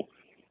go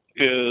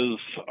is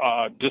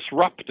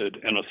disrupted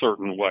in a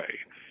certain way.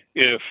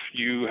 If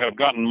you have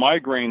gotten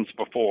migraines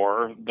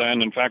before,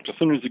 then, in fact, as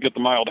soon as you get the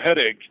mild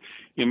headache,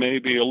 you may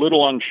be a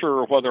little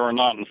unsure whether or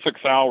not in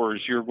 6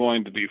 hours you're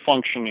going to be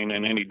functioning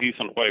in any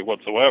decent way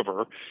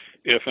whatsoever.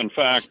 If, in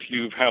fact,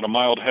 you've had a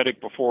mild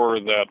headache before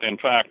that, in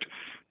fact,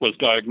 was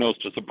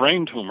diagnosed as a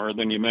brain tumor,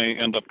 then you may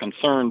end up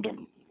concerned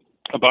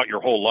about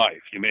your whole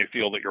life. You may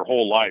feel that your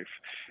whole life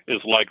is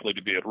likely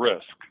to be at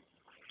risk.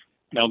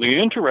 Now, the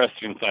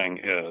interesting thing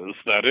is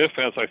that if,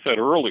 as I said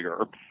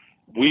earlier,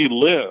 we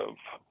live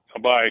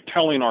by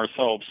telling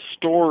ourselves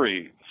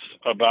stories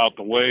about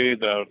the way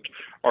that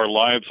our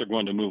lives are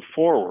going to move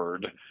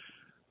forward,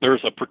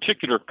 there's a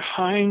particular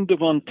kind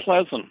of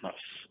unpleasantness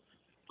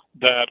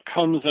that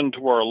comes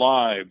into our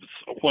lives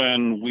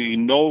when we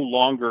no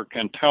longer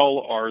can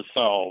tell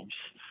ourselves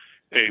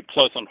a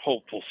pleasant,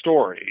 hopeful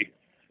story.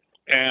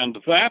 And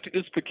that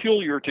is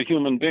peculiar to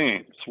human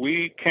beings.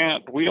 We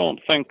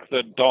don't think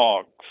that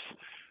dogs,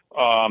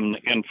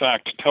 in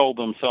fact, tell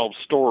themselves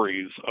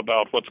stories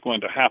about what's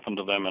going to happen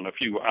to them in a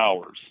few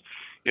hours.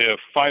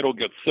 If Fido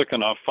gets sick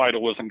enough, Fido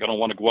isn't going to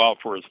want to go out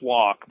for his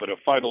walk, but if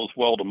Fido's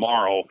well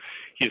tomorrow,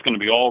 he's going to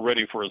be all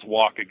ready for his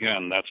walk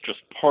again. That's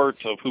just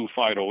part of who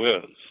Fido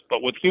is.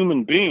 But with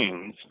human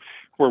beings,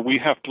 where we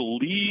have to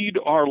lead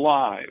our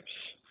lives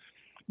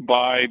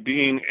by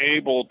being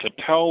able to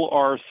tell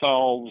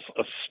ourselves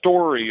a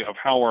story of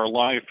how our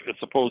life is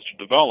supposed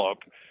to develop,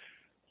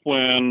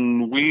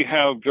 when we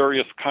have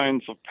various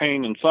kinds of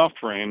pain and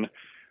suffering,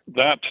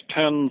 that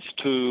tends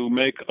to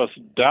make us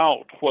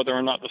doubt whether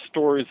or not the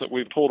stories that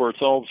we've told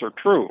ourselves are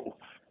true.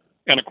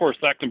 And of course,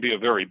 that can be a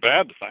very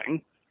bad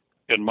thing.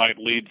 It might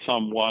lead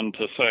someone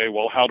to say,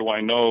 well, how do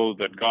I know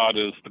that God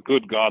is the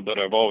good God that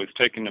I've always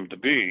taken him to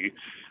be?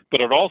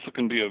 But it also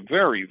can be a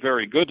very,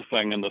 very good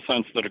thing in the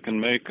sense that it can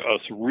make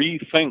us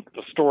rethink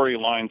the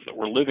storylines that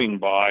we're living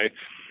by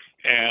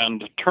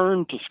and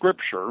turn to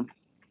Scripture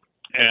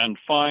and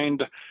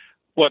find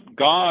what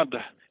God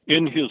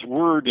in his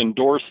word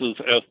endorses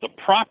as the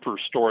proper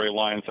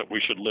storylines that we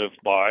should live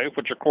by,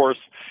 which of course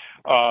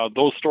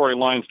those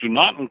storylines do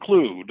not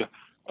include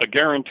a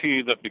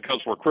guarantee that because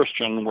we're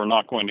Christian, we're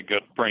not going to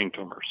get brain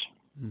tumors.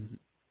 Mm-hmm.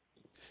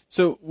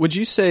 So would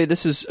you say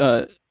this is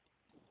kind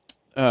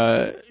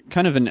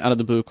of an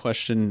out-of-the-blue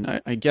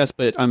question, I guess,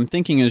 but I'm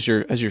thinking as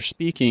you're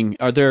speaking,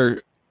 are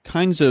there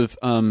kinds of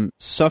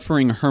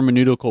suffering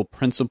hermeneutical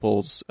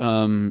principles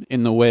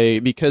in the way,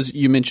 because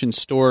you mentioned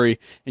story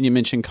and you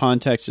mentioned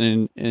context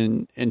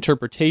and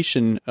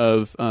interpretation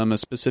of a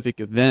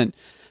specific event,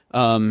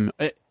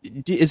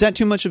 is that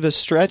too much of a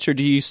stretch, or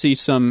do you see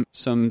some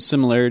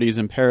similarities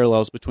and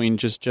parallels between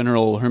just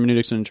general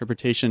hermeneutics and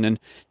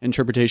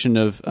interpretation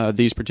of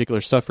these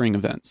particular suffering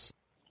events?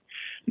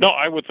 No,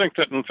 I would think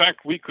that in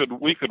fact we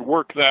could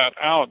work that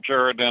out,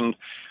 Jared, in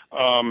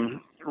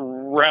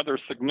rather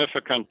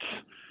significant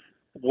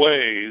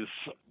ways.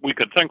 We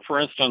could think, for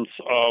instance,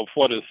 of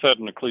what is said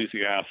in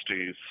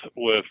Ecclesiastes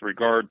with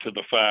regard to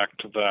the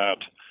fact that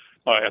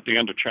at the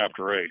end of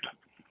chapter 8,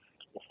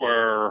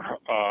 where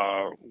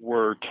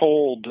we're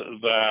told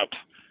that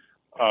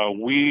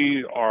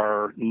we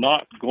are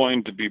not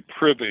going to be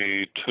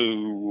privy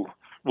to,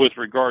 with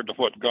regard to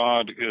what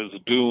God is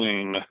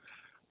doing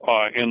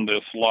in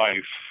this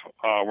life,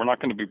 we're not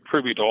going to be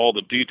privy to all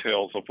the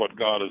details of what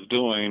God is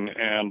doing.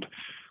 And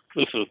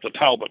this is the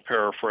Talbot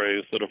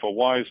paraphrase, that if a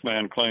wise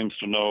man claims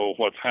to know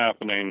what's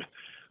happening,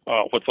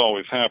 what's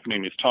always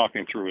happening, he's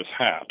talking through his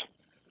hat.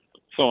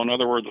 So in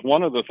other words,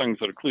 one of the things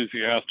that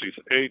Ecclesiastes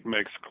 8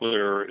 makes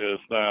clear is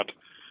that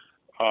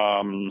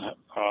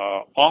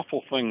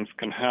awful things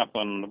can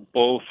happen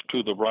both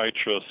to the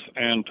righteous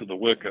and to the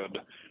wicked.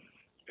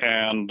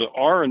 And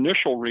our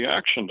initial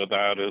reaction to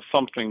that is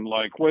something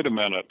like, wait a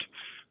minute,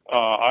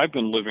 I've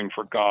been living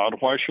for God.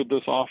 Why should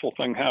this awful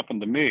thing happen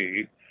to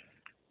me?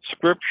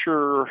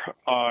 Scripture,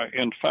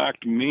 in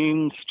fact,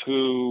 means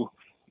to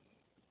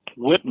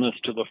witness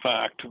to the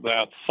fact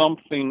that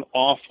something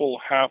awful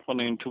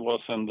happening to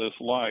us in this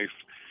life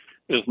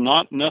is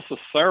not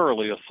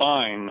necessarily a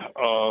sign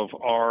of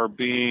our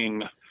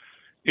being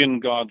in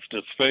God's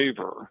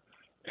disfavor.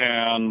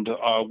 And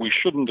we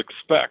shouldn't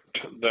expect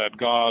that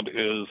God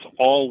is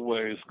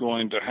always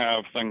going to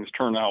have things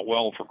turn out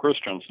well for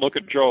Christians. Look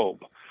at Job.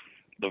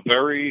 The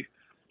very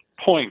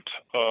point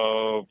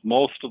of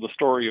most of the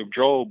story of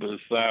Job is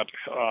that,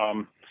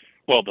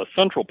 the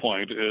central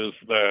point is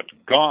that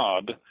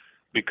God,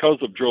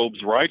 because of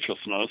Job's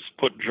righteousness,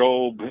 put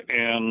Job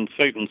in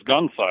Satan's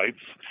gun sights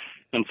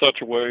in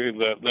such a way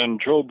that then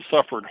Job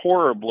suffered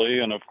horribly,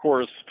 and of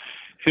course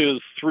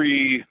his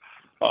three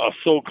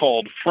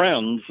so-called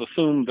friends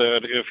assumed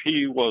that if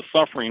he was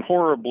suffering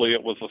horribly,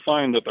 it was a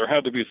sign that there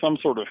had to be some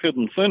sort of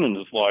hidden sin in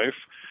his life.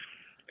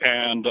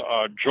 And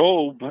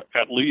Job,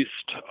 at least,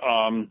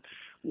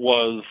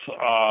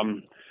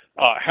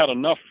 had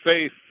enough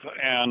faith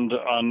and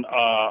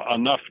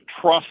enough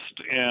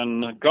trust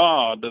in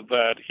God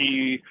that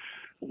he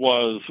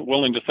was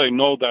willing to say,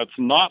 no, that's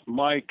not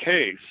my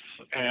case.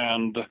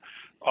 And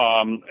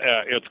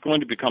it's going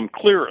to become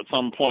clear at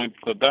some point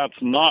that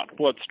that's not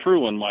what's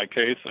true in my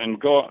case. And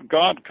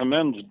God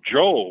commends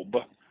Job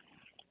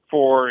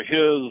for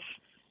his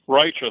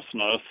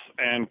righteousness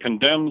and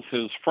condemns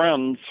his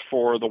friends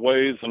for the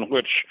ways in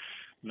which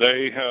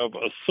they have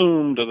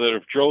assumed that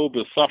if Job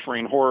is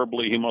suffering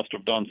horribly, he must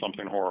have done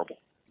something horrible.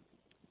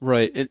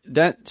 Right.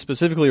 That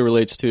specifically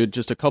relates to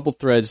just a couple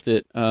threads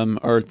that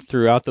are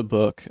throughout the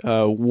book.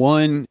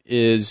 One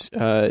is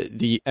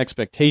the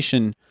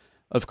expectation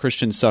of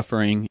Christian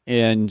suffering,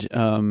 and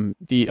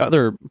the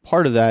other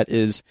part of that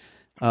is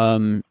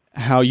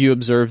how you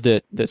observe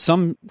that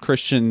some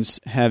Christians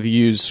have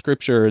used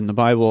Scripture in the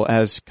Bible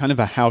as kind of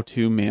a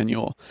how-to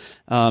manual.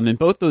 And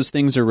both those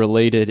things are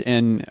related,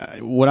 and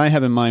what I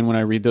have in mind when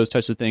I read those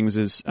types of things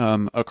is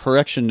a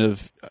correction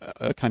of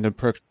a kind of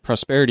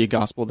prosperity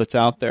gospel that's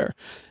out there.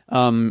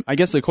 I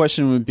guess the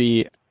question would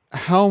be,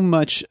 how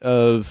much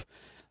of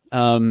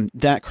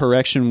that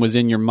correction was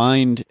in your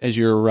mind as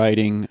you were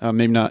writing,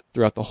 maybe not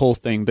throughout the whole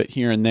thing, but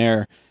here and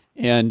there.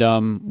 And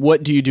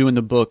what do you do in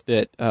the book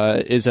that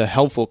is a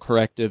helpful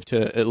corrective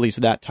to at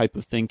least that type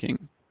of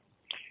thinking?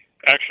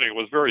 Actually, it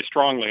was very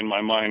strongly in my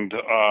mind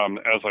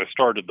as I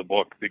started the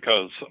book,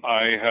 because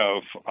I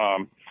have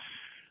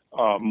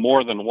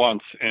more than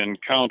once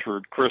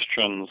encountered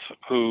Christians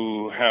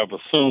who have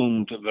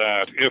assumed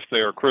that if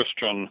they are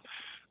Christian,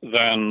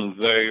 then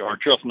they are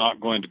just not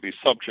going to be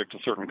subject to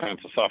certain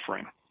kinds of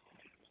suffering.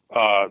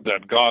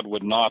 That God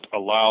would not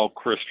allow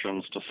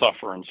Christians to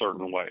suffer in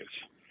certain ways.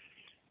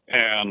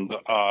 And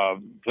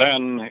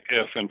then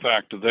if, in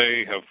fact,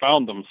 they have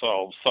found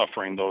themselves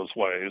suffering those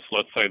ways,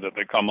 let's say that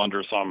they come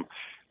under some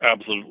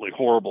absolutely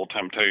horrible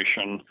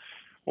temptation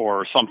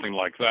or something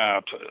like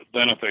that,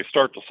 then if they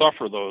start to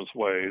suffer those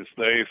ways,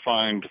 they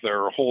find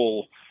their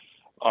whole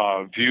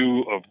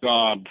view of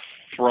God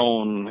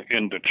thrown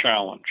into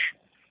challenge.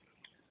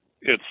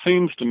 It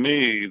seems to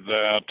me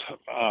that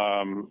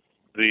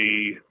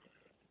the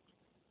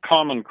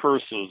common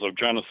curses of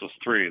Genesis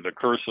 3, the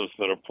curses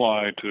that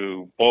apply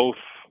to both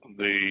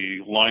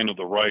the line of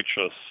the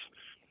righteous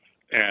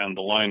and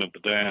the line of the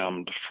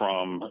damned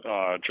from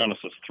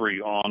Genesis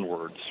 3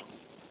 onwards,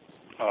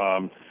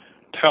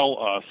 tell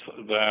us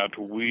that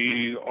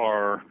we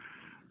are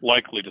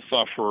likely to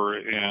suffer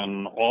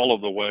in all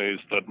of the ways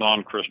that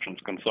non-Christians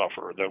can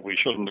suffer, that we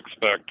shouldn't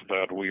expect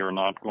that we are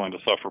not going to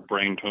suffer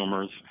brain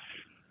tumors.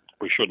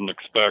 We shouldn't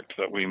expect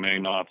that we may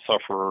not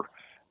suffer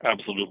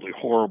absolutely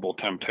horrible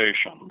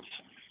temptations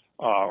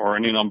or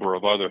any number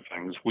of other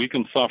things. We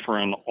can suffer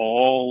in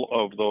all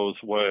of those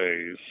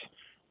ways.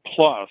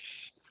 Plus,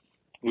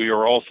 we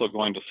are also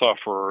going to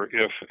suffer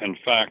if, in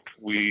fact,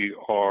 we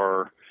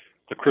are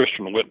the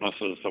Christian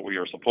witnesses that we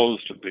are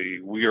supposed to be.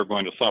 We are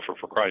going to suffer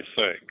for Christ's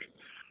sake.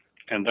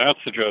 And that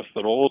suggests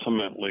that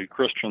ultimately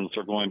Christians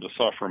are going to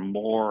suffer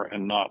more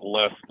and not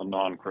less than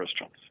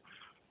non-Christians.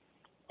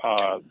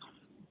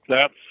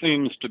 That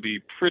seems to be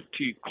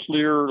pretty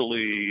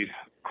clearly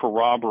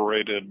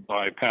corroborated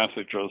by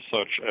passages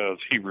such as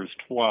Hebrews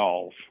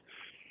 12,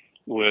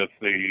 with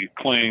the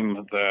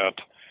claim that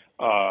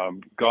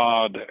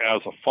God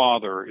as a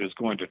father is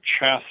going to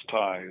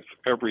chastise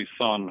every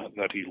son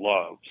that he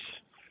loves,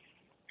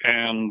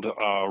 and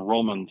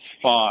Romans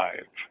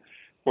 5,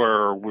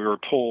 where we're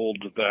told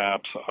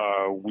that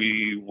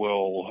we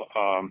will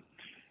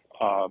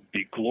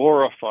be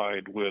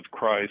glorified with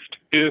Christ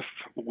if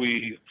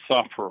we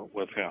suffer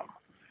with him.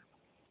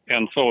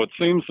 And so it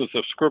seems as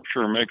if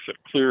Scripture makes it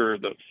clear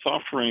that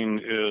suffering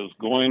is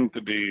going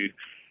to be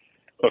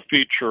a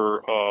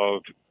feature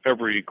of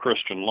every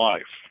Christian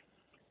life.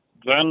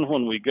 Then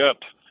when we get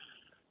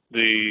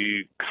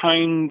the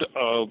kind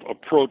of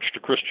approach to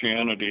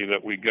Christianity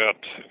that we get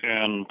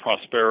in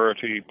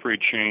prosperity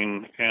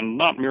preaching, and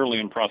not merely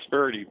in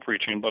prosperity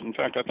preaching, but in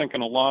fact I think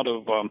in a lot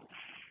of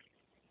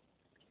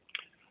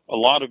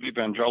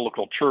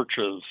evangelical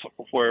churches,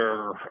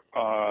 where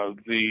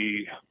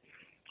the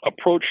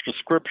approach to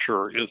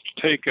Scripture is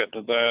to take it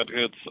that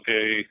it's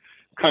a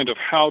kind of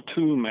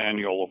how-to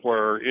manual,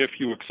 where if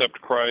you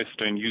accept Christ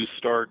and you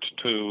start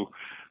to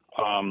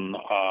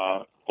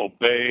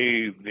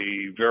obey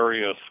the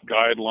various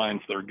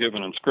guidelines that are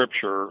given in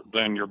Scripture,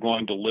 then you're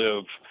going to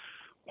live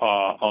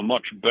a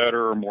much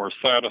better, more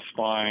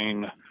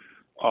satisfying,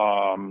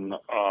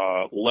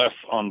 less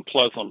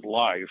unpleasant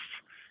life.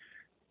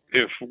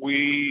 If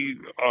we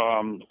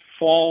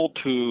fall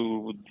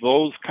to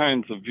those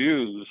kinds of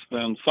views,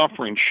 then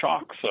suffering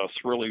shocks us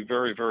really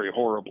very, very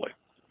horribly.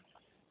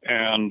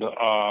 And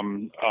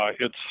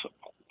it's,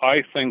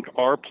 I think,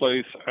 our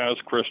place as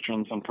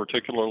Christians, and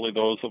particularly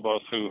those of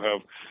us who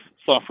have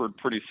suffered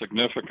pretty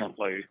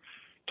significantly,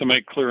 to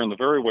make clear in the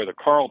very way that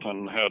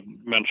Carlton had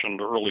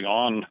mentioned early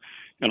on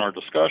in our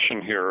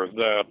discussion here,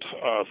 that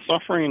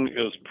suffering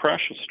is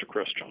precious to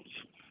Christians.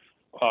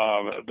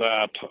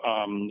 That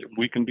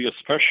we can be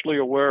especially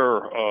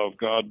aware of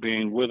God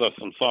being with us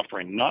in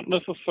suffering, not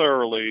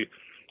necessarily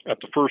at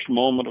the first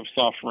moment of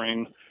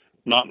suffering,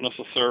 not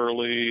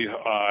necessarily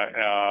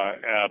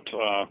at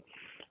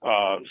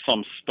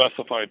some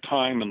specified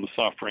time in the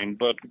suffering,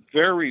 but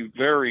very,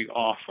 very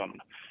often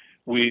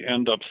we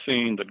end up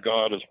seeing that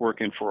God is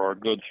working for our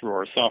good through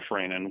our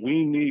suffering, and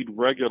we need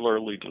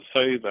regularly to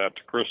say that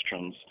to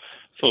Christians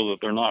so that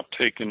they're not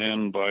taken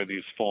in by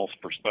these false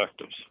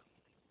perspectives.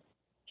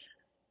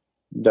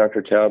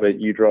 Dr. Talbot,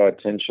 you draw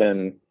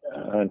attention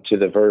to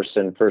the verse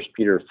in 1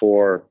 Peter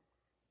 4,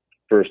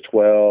 verse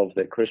 12,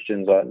 that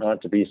Christians ought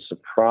not to be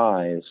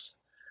surprised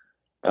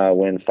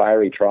when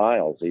fiery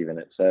trials, even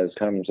it says,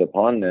 comes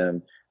upon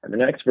them. And the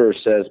next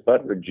verse says,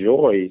 but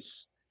rejoice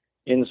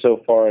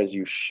insofar as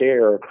you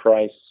share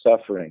Christ's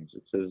sufferings.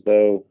 It's as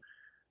though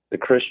the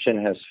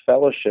Christian has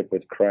fellowship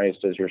with Christ,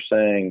 as you're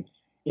saying,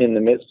 in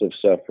the midst of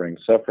suffering.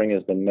 Suffering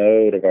is the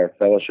mode of our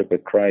fellowship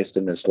with Christ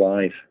in this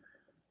life.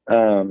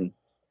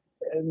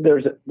 There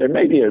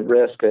may be a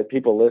risk that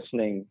people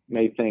listening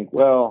may think,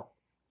 well,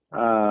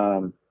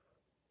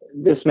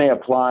 this may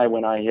apply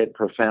when I hit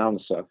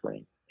profound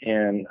suffering.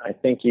 And I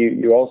think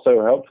you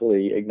also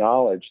helpfully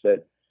acknowledge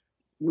that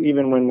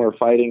even when we're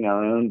fighting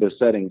our own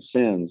besetting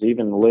sins,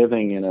 even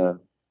living in a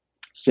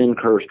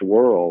sin-cursed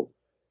world,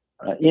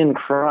 in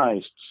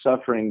Christ,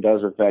 suffering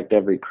does affect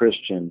every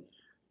Christian.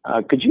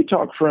 Could you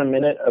talk for a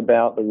minute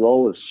about the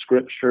role of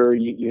Scripture?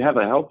 You have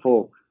a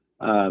helpful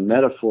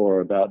metaphor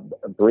about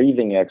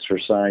breathing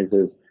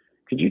exercises.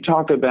 Could you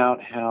talk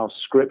about how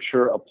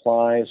Scripture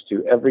applies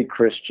to every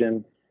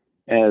Christian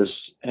as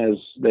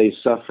they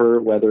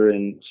suffer, whether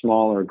in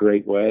small or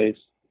great ways?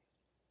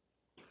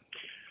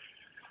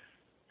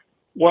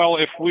 Well,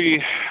 if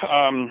we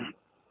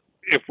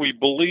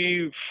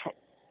believe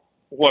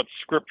what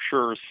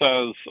Scripture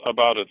says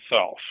about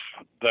itself,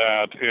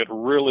 that it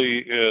really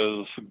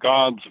is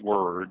God's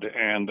Word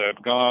and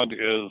that God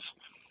is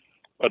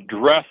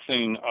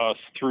addressing us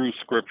through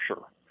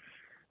Scripture,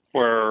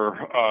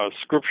 where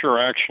Scripture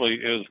actually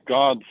is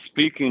God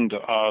speaking to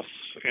us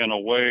in a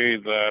way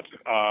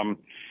that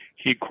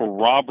He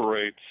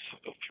corroborates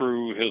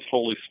through His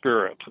Holy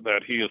Spirit,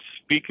 that He is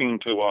speaking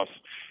to us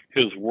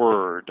His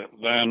Word,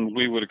 then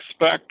we would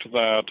expect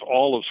that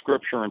all of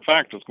Scripture, in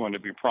fact, is going to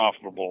be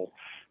profitable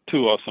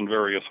to us in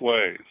various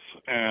ways.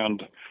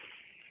 And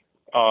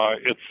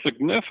it's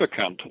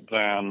significant,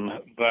 then,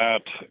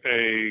 that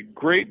a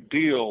great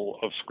deal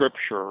of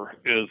Scripture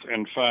is,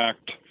 in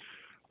fact,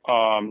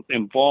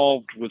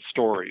 involved with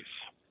stories,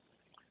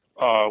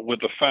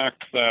 with the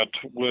fact that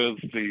with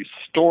the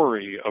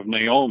story of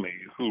Naomi,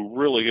 who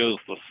really is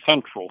the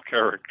central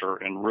character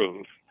in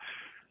Ruth,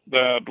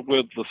 that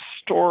with the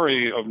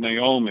story of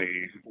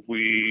Naomi,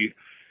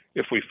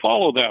 if we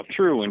follow that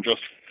through in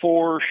just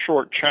 4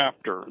 short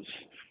chapters,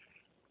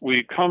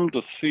 we come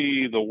to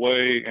see the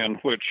way in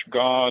which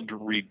God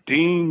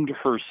redeemed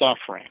her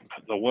suffering,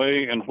 the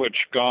way in which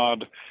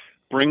God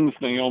brings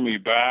Naomi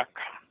back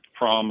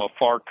from a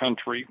far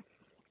country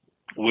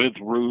with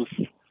Ruth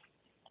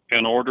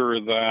in order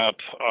that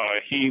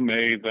He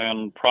may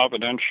then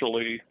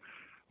providentially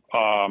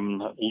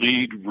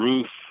lead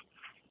Ruth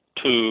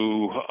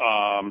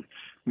to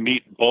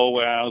meet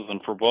Boaz,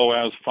 and for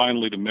Boaz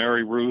finally to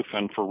marry Ruth,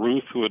 and for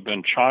Ruth, who had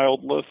been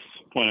childless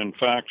when in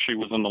fact she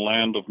was in the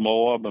land of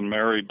Moab and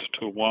married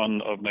to one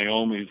of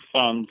Naomi's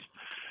sons,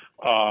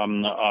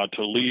 to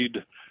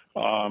lead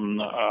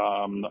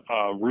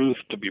Ruth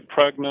to be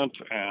pregnant,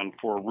 and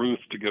for Ruth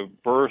to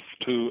give birth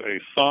to a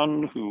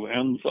son who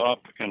ends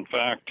up, in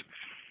fact,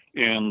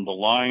 in the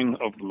line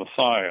of the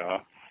Messiah.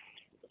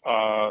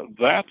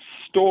 That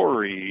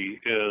story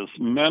is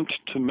meant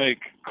to make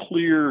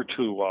clear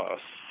to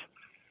us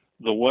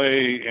the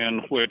way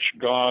in which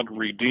God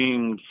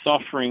redeemed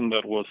suffering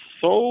that was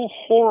so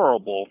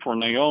horrible for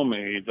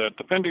Naomi that,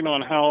 depending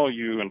on how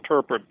you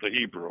interpret the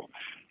Hebrew,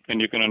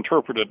 and you can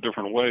interpret it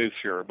different ways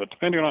here, but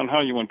depending on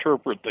how you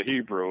interpret the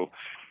Hebrew,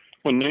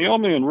 when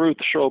Naomi and Ruth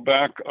show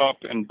back up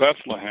in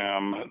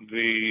Bethlehem,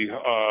 the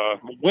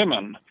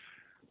women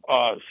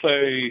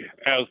say,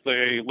 as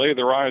they lay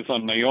their eyes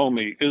on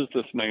Naomi, "Is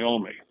this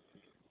Naomi?"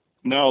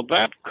 Now,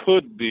 that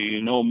could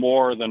be no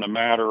more than a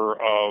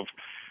matter of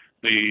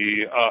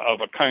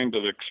a kind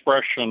of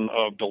expression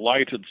of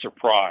delighted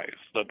surprise,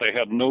 that they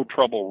had no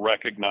trouble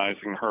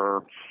recognizing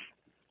her,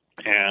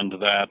 and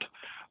that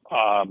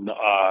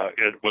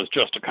it was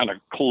just a kind of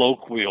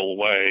colloquial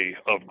way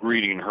of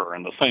greeting her,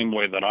 in the same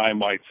way that I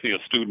might see a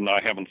student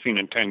I haven't seen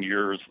in 10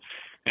 years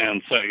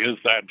and say, "Is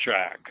that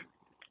Jack?"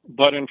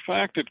 But in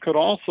fact, it could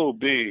also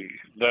be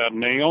that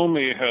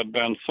Naomi had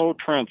been so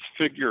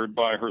transfigured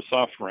by her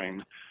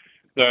suffering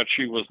that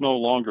she was no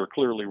longer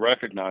clearly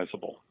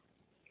recognizable.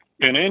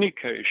 In any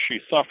case, she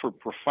suffered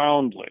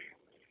profoundly.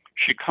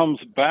 She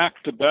comes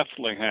back to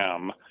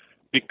Bethlehem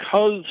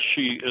because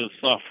she is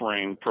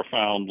suffering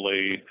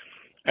profoundly,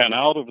 and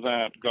out of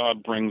that,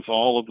 God brings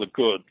all of the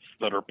goods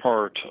that are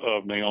part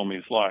of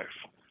Naomi's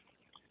life.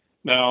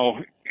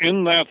 Now,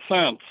 in that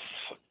sense,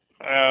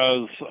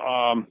 as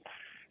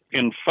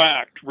in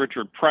fact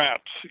Richard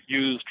Pratt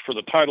used for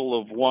the title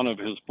of one of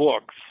his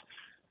books,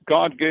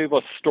 God gave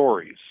us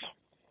stories.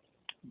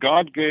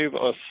 God gave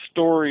us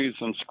stories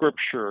in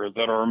Scripture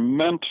that are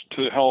meant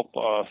to help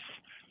us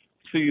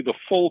see the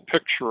full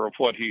picture of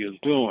what He is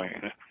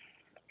doing.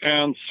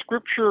 And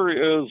Scripture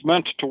is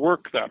meant to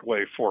work that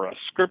way for us.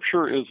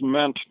 Scripture is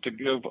meant to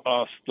give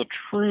us the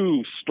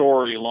true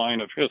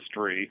storyline of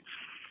history.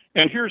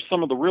 And here's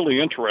some of the really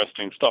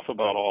interesting stuff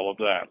about all of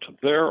that.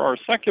 There are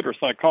secular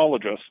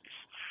psychologists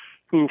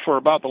who, for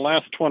about the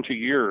last 20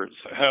 years,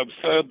 have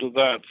said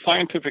that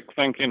scientific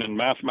thinking and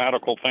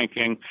mathematical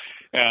thinking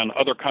and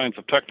other kinds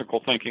of technical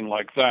thinking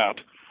like that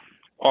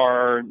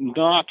are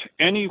not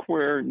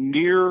anywhere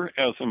near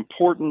as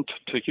important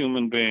to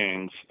human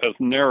beings as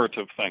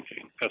narrative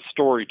thinking, as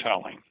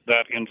storytelling.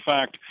 That, in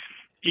fact,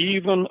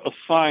 even a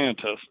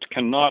scientist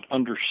cannot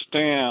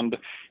understand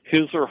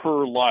his or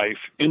her life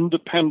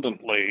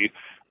independently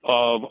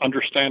of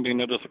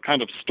understanding it as a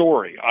kind of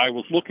story. I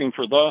was looking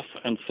for thus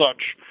and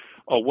such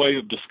a way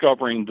of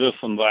discovering this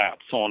and that,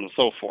 so on and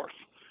so forth.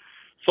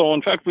 So,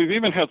 in fact, we've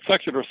even had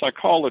secular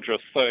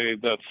psychologists say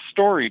that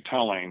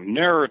storytelling,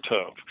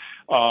 narrative,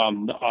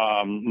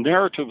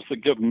 narratives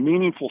that give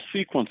meaningful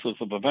sequences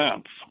of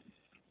events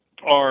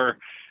are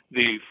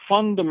the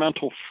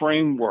fundamental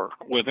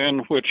framework within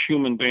which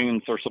human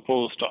beings are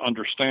supposed to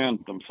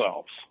understand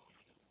themselves.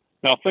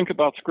 Now, think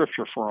about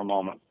Scripture for a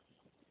moment.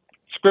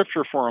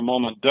 Scripture, for a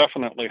moment,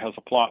 definitely has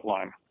a plot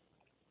line.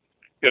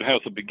 It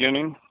has a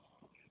beginning,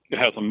 it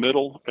has a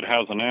middle, it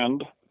has an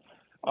end.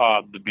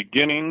 The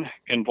beginning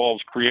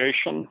involves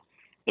creation.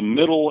 The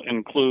middle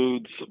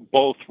includes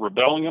both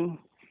rebellion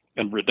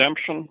and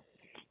redemption.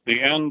 The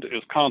end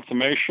is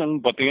consummation,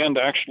 but the end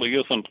actually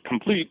isn't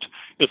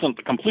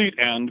the complete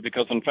end,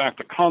 because in fact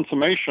the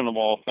consummation of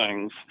all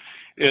things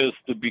is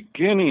the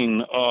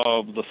beginning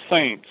of the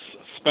saints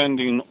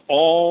spending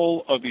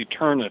all of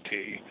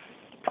eternity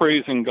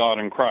praising God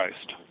in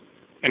Christ.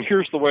 And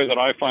here's the way that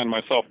I find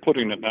myself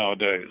putting it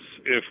nowadays.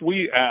 If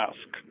we ask,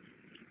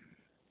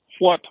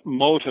 what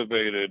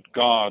motivated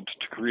God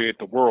to create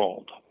the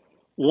world?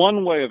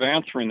 One way of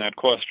answering that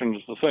question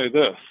is to say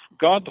this: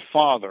 God the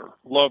Father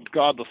loved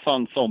God the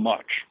Son so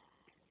much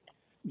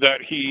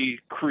that he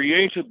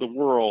created the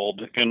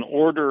world in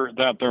order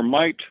that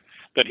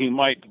he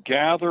might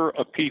gather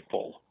a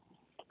people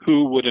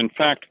who would in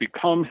fact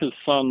become his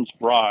Son's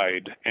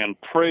bride and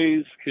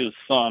praise his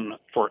Son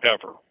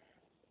forever,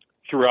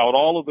 throughout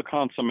all of the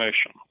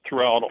consummation,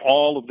 throughout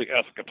all of the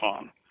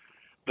eschaton.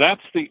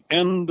 That's the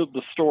end of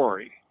the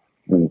story.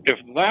 If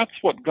that's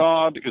what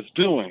God is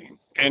doing,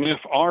 and if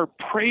our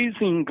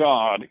praising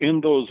God in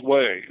those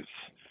ways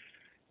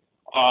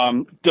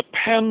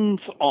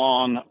depends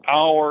on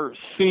our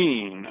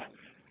seeing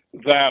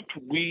that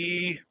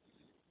we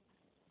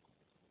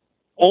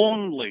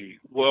only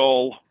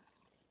will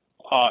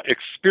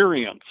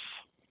experience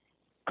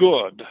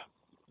good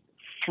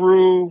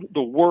through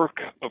the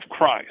work of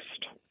Christ,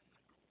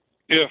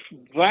 if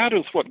that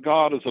is what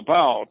God is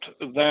about,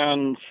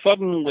 then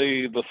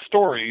suddenly the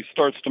story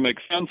starts to make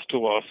sense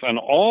to us, and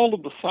all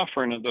of the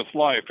suffering of this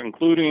life,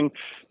 including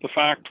the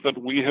fact that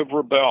we have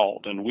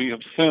rebelled and we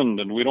have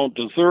sinned and we don't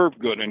deserve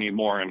good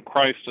anymore, and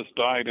Christ has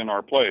died in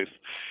our place,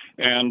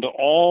 and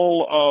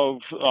all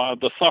of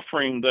the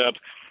suffering that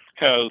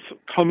has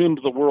come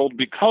into the world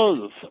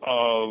because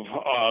of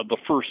the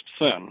first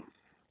sin,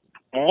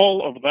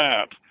 all of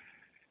that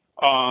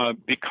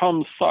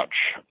becomes such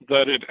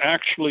that it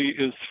actually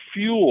is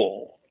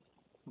fuel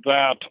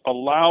that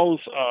allows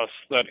us,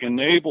 that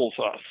enables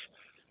us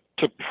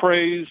to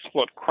praise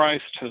what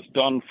Christ has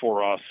done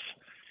for us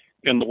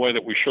in the way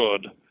that we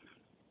should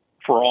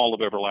for all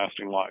of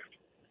everlasting life.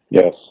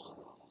 Yes.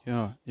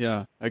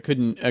 Yeah. I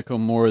couldn't echo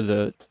more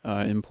the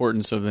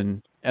importance of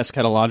an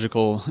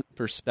eschatological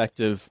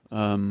perspective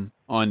on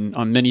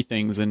many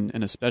things,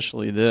 and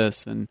especially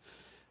this. And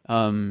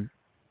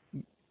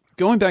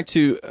going back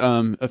to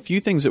a few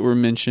things that were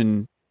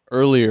mentioned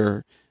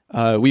earlier,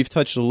 we've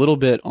touched a little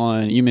bit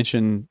on, you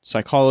mentioned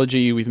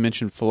psychology, we've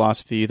mentioned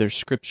philosophy, there's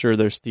scripture,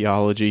 there's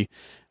theology.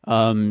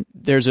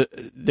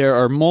 There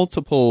are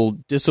multiple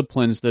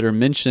disciplines that are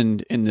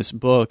mentioned in this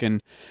book,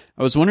 and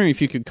I was wondering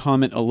if you could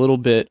comment a little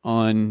bit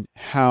on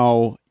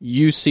how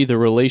you see the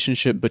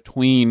relationship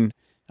between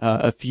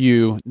a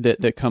few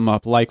that come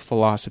up, like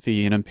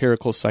philosophy and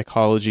empirical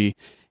psychology,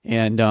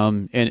 and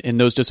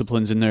those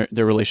disciplines in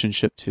their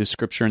relationship to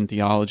scripture and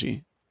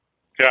theology.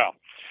 Yeah.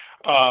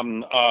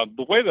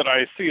 The way that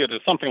I see it is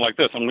something like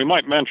this, and we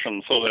might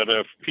mention so that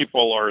if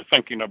people are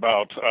thinking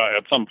about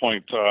at some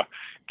point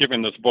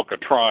giving this book a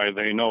try,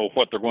 they know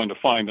what they're going to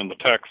find in the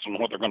text and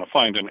what they're going to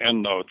find in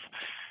endnotes,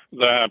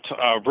 that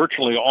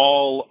virtually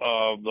all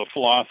of the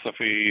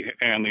philosophy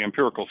and the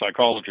empirical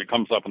psychology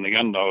comes up in the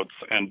endnotes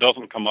and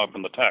doesn't come up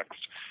in the text.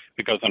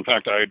 Because, in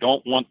fact, I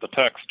don't want the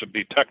text to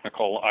be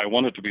technical. I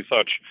want it to be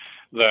such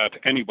that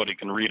anybody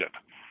can read it.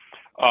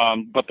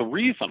 But the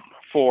reason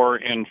for,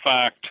 in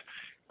fact,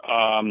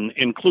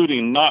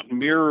 including not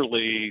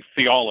merely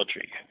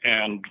theology,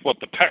 and what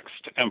the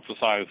text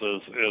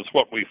emphasizes is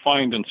what we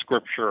find in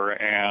Scripture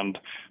and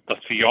the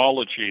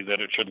theology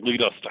that it should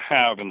lead us to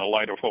have in the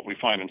light of what we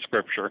find in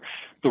Scripture.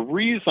 The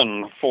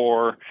reason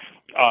for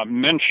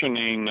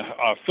mentioning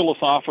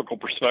philosophical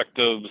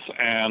perspectives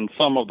and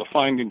some of the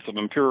findings of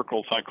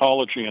empirical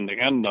psychology in the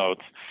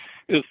endnotes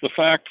is the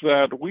fact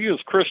that we as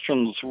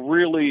Christians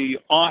really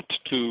ought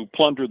to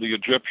plunder the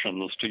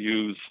Egyptians, to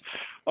use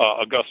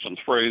Augustine's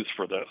phrase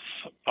for this.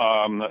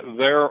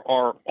 There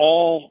are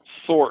all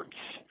sorts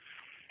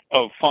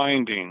of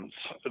findings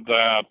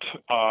that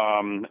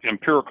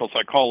empirical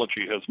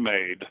psychology has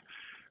made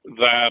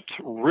that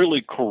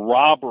really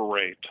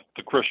corroborate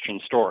the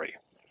Christian story.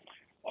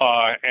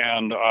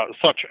 And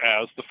such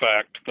as the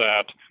fact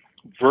that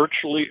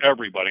virtually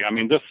everybody, I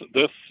mean,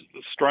 this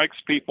strikes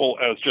people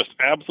as just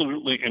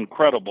absolutely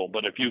incredible,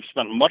 but if you've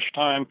spent much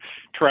time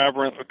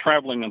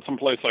traveling in some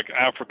place like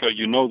Africa,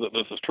 you know that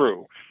this is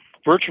true.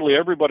 Virtually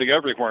everybody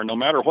everywhere, no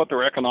matter what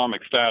their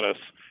economic status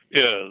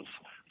is,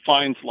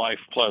 finds life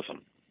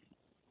pleasant.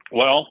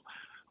 Well,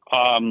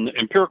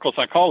 empirical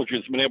psychology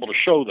has been able to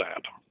show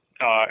that.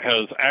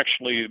 Has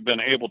actually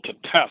been able to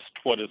test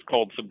what is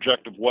called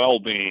subjective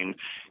well-being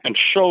and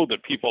show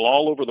that people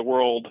all over the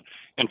world,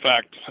 in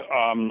fact,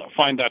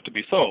 find that to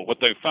be so. What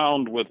they've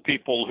found with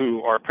people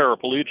who are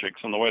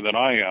paraplegics in the way that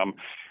I am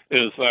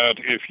is that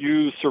if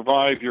you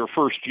survive your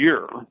first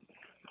year,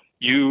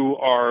 you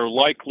are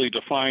likely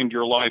to find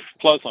your life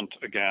pleasant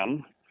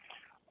again,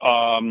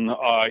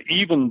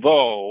 even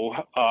though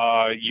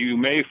you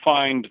may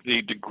find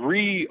the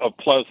degree of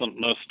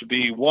pleasantness to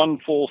be one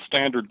full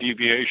standard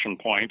deviation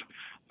point,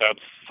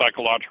 that's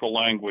psychological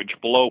language,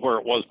 below where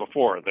it was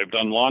before. They've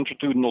done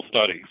longitudinal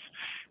studies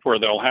where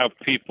they'll have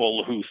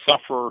people who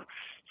suffer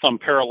some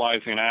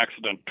paralyzing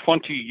accident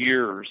 20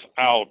 years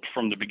out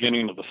from the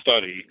beginning of the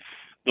study.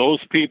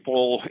 Those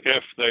people,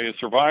 if they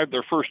survive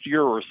their first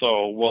year or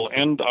so, will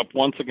end up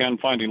once again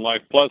finding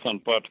life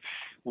pleasant, but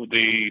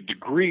the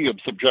degree of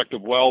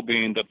subjective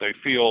well-being that they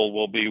feel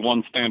will be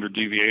one standard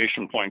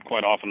deviation point,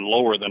 quite often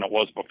lower than it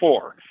was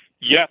before.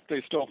 Yet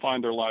they still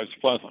find their lives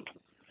pleasant.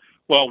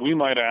 Well, we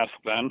might ask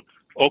then,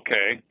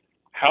 okay,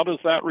 how does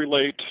that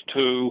relate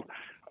to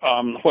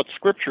what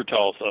Scripture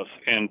tells us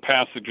in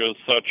passages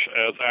such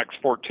as Acts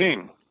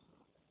 14?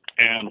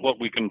 And what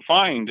we can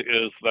find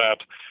is that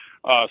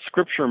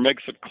Scripture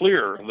makes it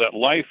clear that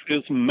life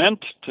is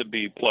meant to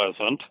be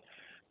pleasant,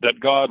 that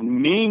God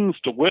means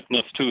to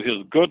witness to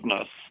his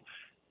goodness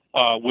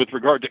with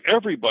regard to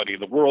everybody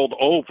the world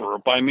over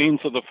by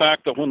means of the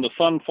fact that when the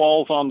sun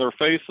falls on their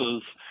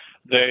faces,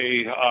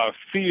 they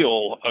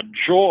feel a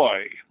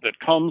joy that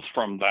comes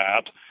from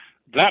that.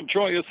 That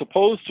joy is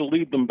supposed to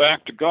lead them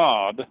back to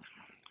God.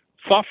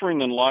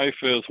 Suffering in life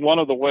is one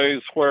of the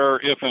ways where,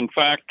 if in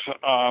fact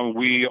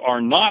we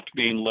are not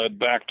being led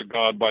back to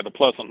God by the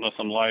pleasantness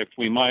in life,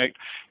 we might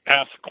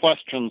ask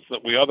questions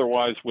that we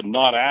otherwise would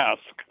not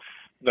ask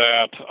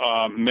that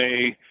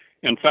may,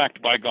 in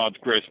fact, by God's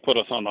grace, put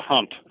us on the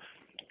hunt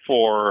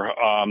for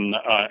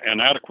an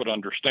adequate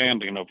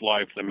understanding of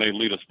life that may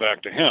lead us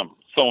back to Him.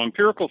 So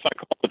empirical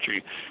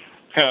psychology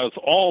has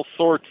all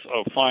sorts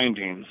of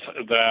findings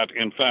that,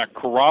 in fact,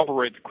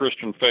 corroborate the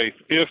Christian faith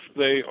if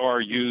they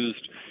are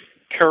used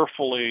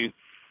carefully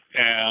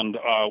and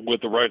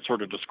with the right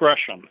sort of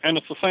discretion. And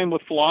it's the same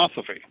with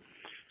philosophy.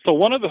 So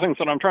one of the things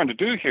that I'm trying to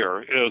do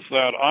here is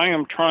that I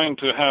am trying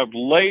to have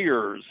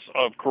layers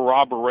of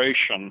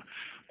corroboration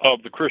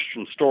of the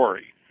Christian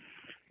story.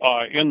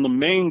 In the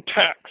main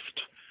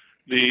text,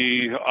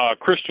 the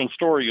Christian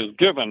story is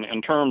given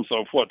in terms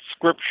of what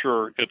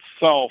Scripture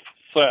itself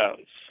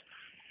says.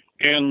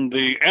 In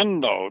the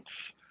endnotes,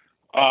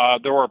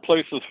 there are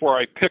places where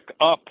I pick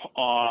up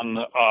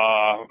on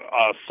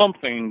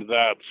something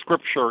that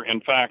Scripture,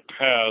 in fact,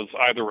 has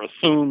either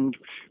assumed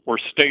or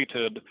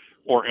stated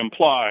or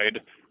implied.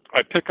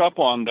 I pick up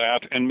on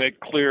that and make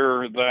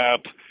clear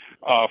that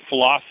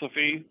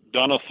philosophy,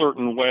 done a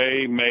certain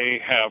way, may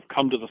have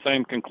come to the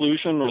same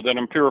conclusion, or that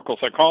empirical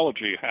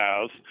psychology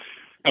has.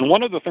 And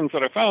one of the things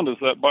that I found is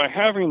that by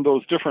having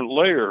those different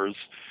layers,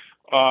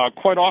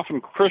 quite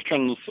often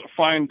Christians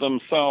find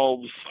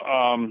themselves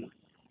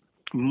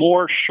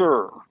more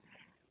sure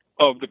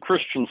of the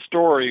Christian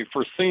story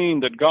for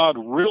seeing that God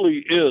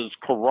really is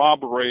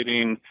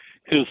corroborating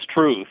his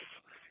truth,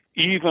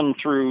 even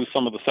through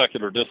some of the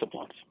secular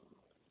disciplines.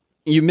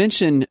 You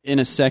mentioned in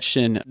a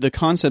section the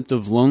concept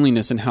of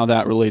loneliness and how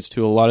that relates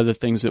to a lot of the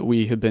things that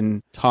we have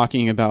been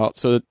talking about.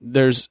 So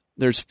there's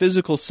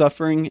physical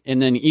suffering, and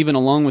then even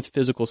along with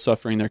physical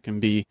suffering, there can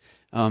be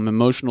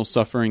emotional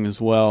suffering as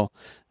well.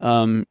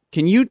 Can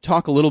you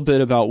talk a little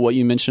bit about what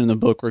you mentioned in the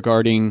book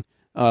regarding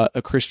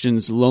a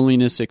Christian's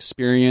loneliness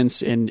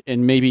experience and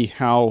maybe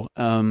how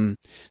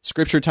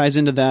Scripture ties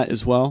into that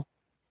as well?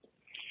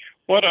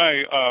 What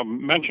I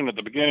mentioned at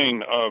the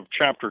beginning of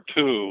chapter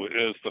 2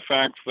 is the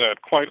fact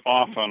that quite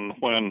often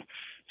when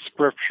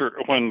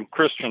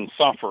Christians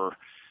suffer,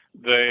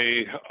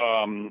 they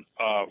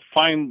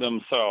find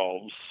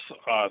themselves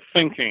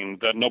thinking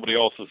that nobody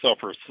else has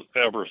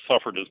ever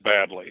suffered as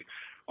badly.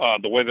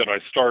 The way that I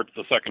start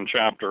the second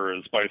chapter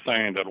is by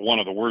saying that one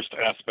of the worst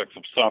aspects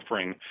of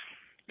suffering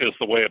is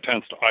the way it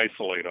tends to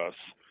isolate us.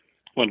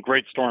 When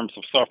great storms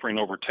of suffering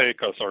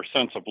overtake us, our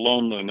sense of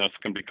loneliness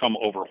can become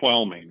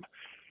overwhelming.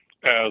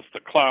 As the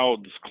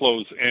clouds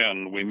close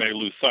in, we may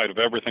lose sight of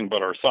everything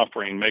but our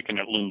suffering, making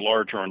it loom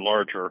larger and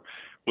larger.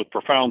 With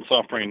profound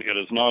suffering, it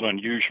is not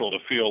unusual to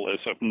feel as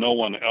if no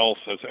one else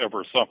has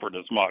ever suffered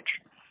as much.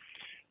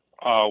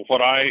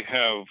 What I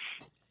have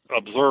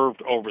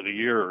observed over the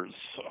years,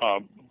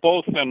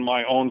 both in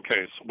my own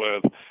case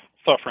with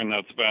suffering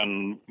that's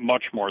been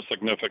much more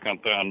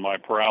significant than my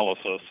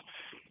paralysis,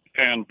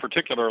 and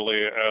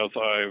particularly as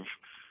I've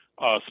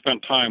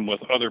spent time with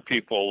other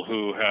people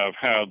who have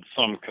had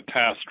some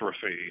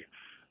catastrophe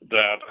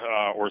that,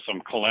 or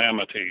some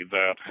calamity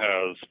that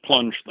has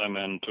plunged them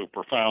into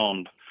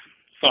profound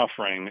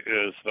suffering,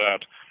 is that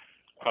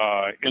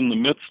in the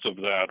midst of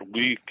that,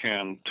 we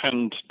can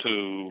tend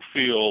to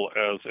feel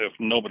as if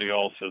nobody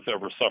else has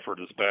ever suffered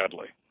as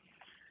badly.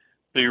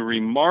 The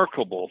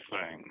remarkable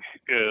thing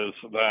is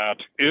that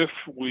if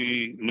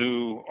we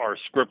knew our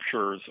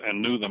Scriptures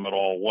and knew them at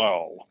all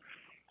well,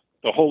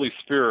 the Holy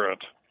Spirit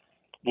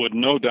would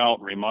no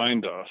doubt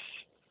remind us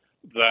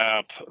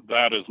that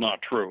that is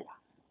not true.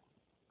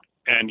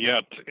 And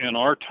yet, in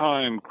our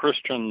time,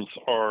 Christians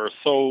are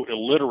so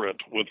illiterate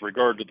with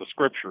regard to the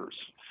Scriptures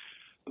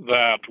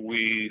that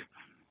we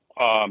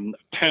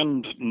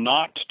tend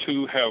not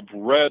to have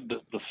read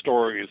the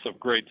stories of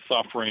great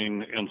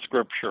suffering in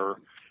Scripture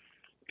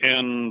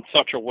in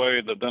such a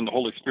way that then the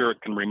Holy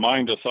Spirit can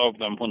remind us of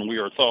them when we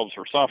ourselves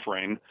are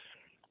suffering,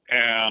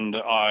 and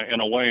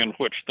in a way in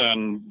which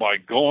then, by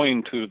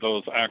going to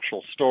those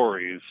actual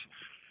stories,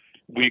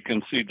 we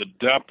can see the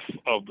depth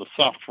of the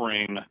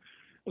suffering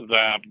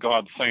that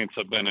God's saints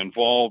have been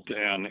involved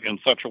in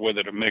such a way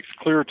that it makes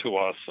clear to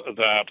us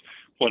that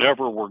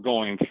whatever we're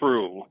going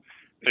through,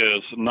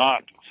 is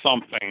not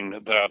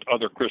something that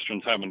other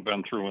Christians haven't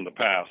been through in the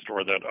past,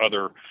 or that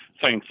other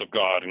saints of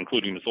God,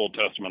 including his Old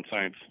Testament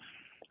saints,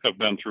 have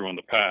been through in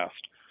the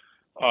past.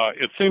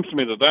 It seems to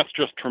me that that's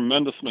just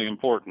tremendously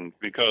important,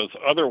 because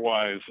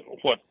otherwise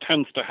what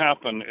tends to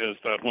happen is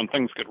that when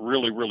things get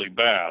really, really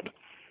bad,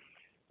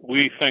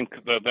 we think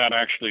that that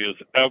actually is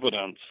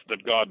evidence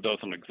that God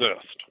doesn't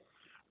exist.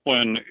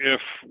 When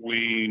if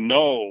we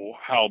know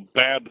how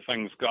bad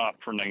things got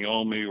for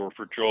Naomi or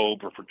for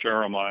Job or for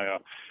Jeremiah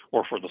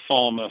or for the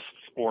psalmists,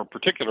 or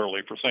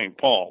particularly for St.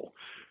 Paul,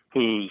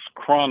 whose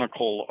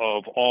chronicle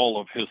of all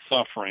of his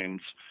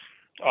sufferings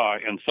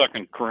in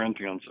 2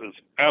 Corinthians is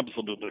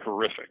absolutely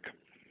horrific.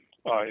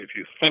 If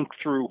you think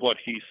through what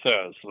he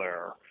says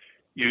there,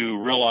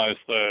 you realize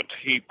that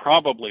he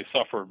probably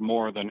suffered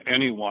more than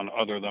anyone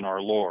other than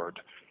our Lord.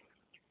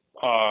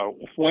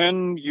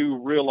 When you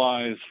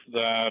realize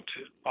that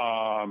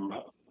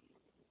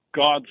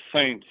God's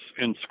saints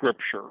in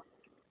Scripture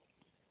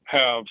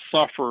have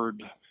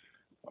suffered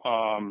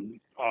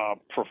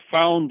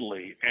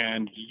profoundly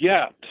and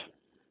yet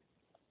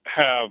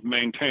have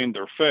maintained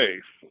their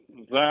faith,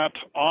 that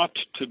ought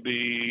to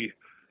be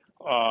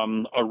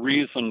a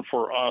reason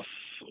for us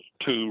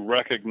to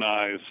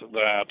recognize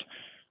that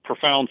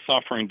profound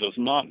suffering does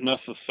not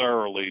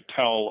necessarily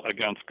tell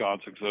against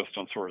God's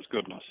existence or his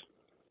goodness.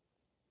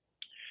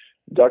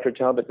 Dr.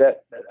 Talbot,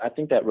 I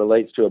think that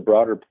relates to a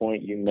broader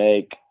point you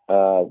make.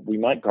 We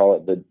might call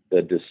it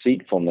the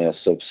deceitfulness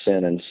of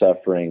sin and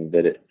suffering,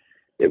 that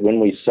when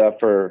we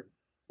suffer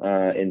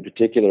in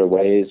particular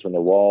ways, when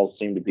the walls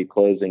seem to be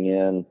closing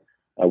in,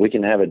 we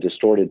can have a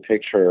distorted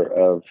picture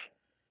of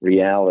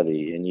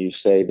reality. And you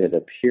say that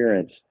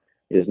appearance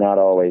is not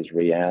always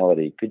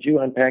reality. Could you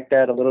unpack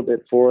that a little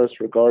bit for us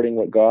regarding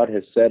what God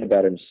has said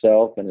about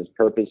himself and his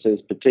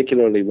purposes,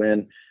 particularly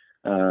when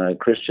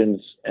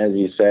Christians, as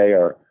you say,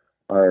 are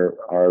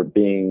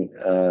being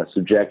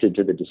subjected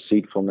to the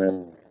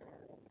deceitfulness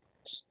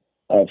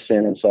of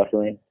sin and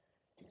suffering?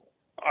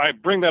 I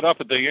bring that up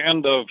at the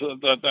end of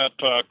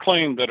that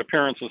claim that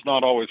appearance is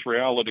not always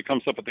reality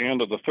comes up at the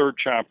end of the 3rd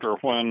chapter,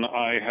 when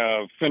I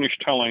have finished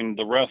telling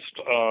the rest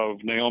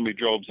of Naomi,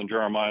 Job's, and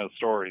Jeremiah's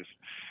stories.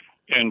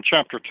 In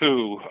chapter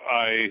 2,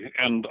 I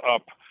end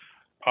up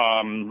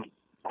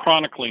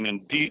chronicling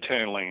and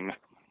detailing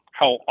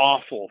how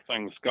awful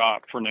things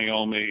got for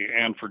Naomi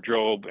and for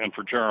Job and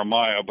for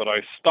Jeremiah, but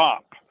I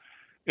stop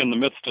in the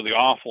midst of the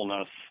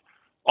awfulness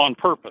on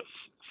purpose,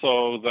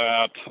 so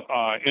that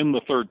in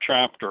the 3rd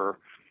chapter,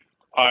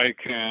 I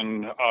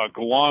can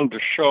go on to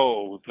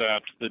show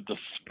that the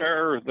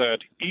despair that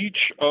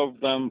each of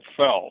them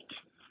felt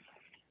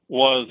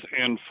was,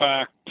 in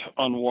fact,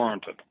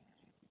 unwarranted.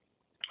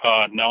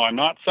 Now, I'm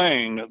not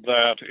saying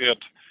that it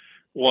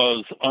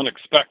was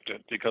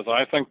unexpected, because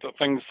I think that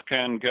things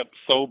can get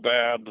so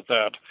bad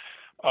that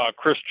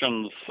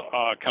Christians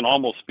can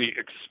almost be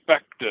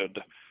expected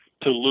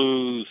to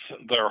lose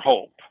their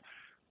hope.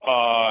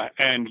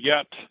 And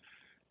yet,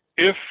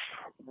 if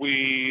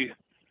we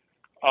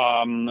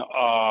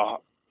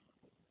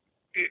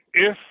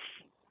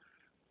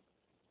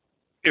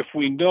if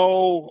we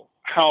know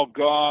how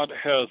God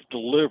has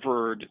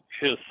delivered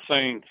his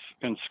saints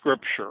in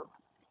Scripture,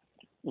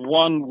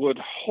 one would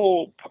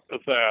hope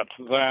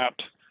that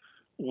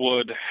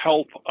would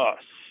help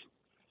us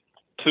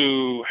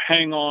to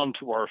hang on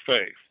to our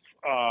faith.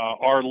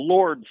 Our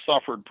Lord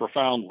suffered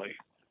profoundly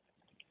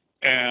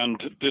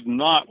and did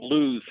not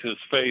lose his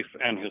faith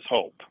and his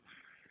hope.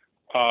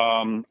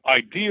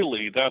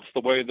 Ideally, that's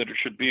the way that it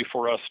should be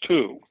for us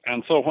too.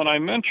 And so when I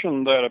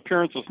mention that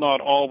appearance is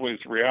not always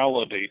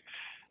reality,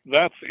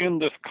 that's in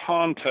this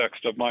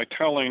context of my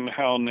telling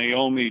how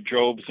Naomi,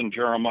 Job's, and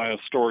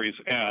Jeremiah's stories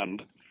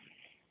end.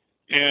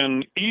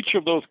 In each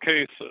of those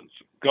cases,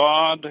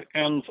 God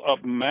ends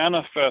up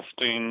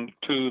manifesting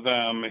to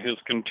them his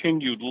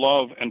continued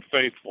love and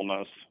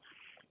faithfulness,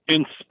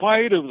 in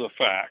spite of the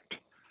fact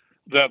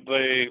that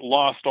they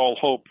lost all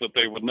hope that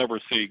they would never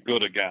see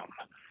good again.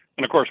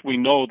 And of course, we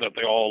know that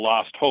they all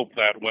lost hope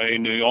that way.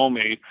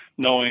 Naomi's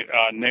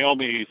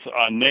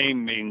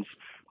name means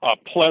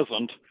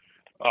pleasant.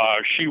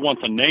 She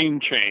wants a name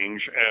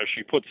change, as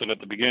she puts it at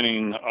the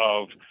beginning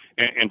of,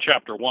 in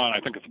chapter 1, I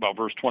think it's about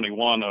verse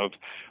 21 of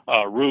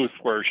Ruth,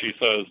 where she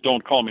says,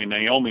 "Don't call me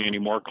Naomi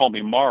anymore, call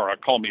me Mara,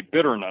 call me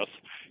bitterness,"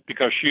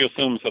 because she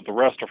assumes that the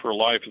rest of her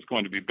life is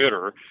going to be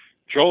bitter.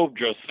 Job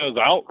just says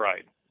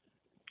outright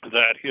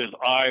that his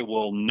eye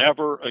will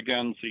never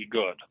again see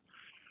good.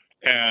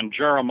 And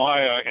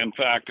Jeremiah, in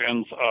fact,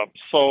 ends up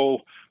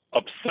so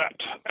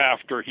upset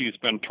after he's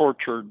been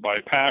tortured by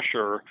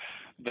Pashur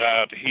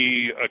that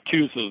he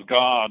accuses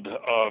God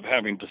of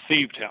having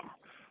deceived him,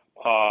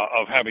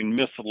 of having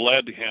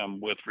misled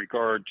him with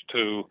regard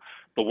to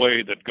the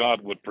way that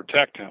God would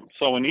protect him.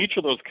 So in each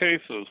of those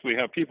cases, we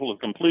have people who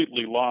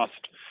completely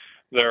lost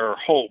their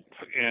hope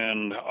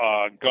in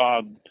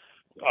God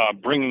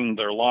bringing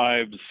their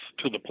lives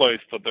to the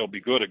place that they'll be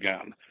good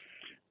again.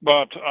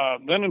 But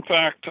then, in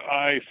fact,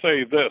 I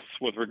say this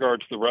with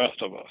regard to the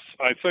rest of us.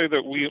 I say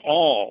that we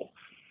all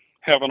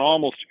have an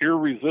almost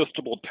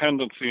irresistible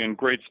tendency in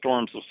great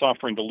storms of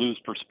suffering to lose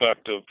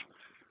perspective,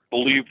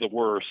 believe the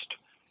worst,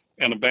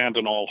 and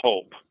abandon all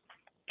hope,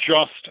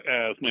 just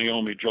as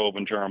Naomi, Job,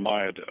 and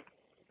Jeremiah did.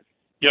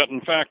 Yet,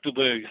 in fact,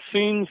 the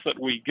scenes that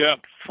we get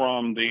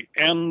from the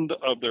end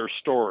of their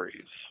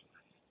stories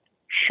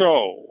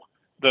show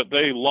that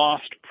they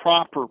lost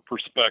proper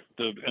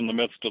perspective in the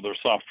midst of their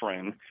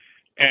suffering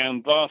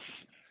and thus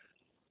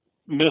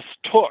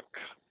mistook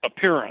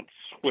appearance,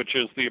 which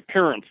is the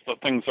appearance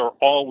that things are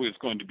always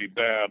going to be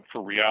bad,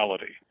 for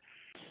reality.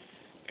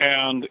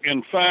 And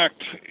in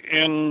fact,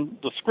 in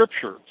the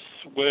scriptures,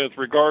 with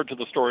regard to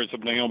the stories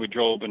of Naomi,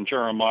 Job, and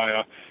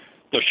Jeremiah,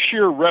 the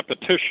sheer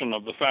repetition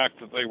of the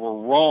fact that they were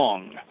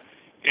wrong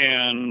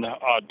in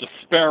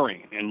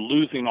despairing and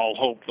losing all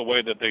hope the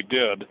way that they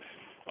did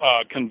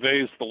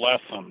conveys the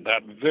lesson.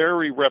 That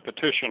very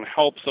repetition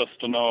helps us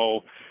to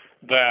know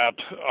that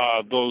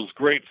those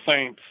great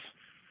saints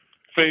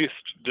faced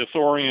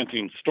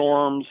disorienting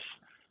storms,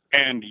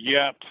 and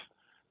yet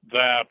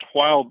that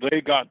while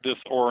they got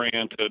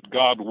disoriented,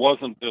 God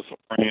wasn't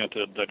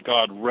disoriented, that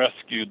God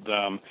rescued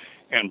them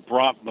and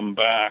brought them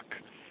back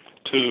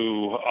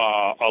to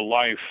a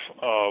life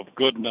of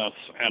goodness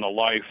and a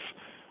life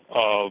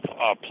of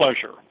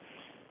pleasure.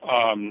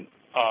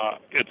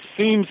 It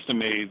seems to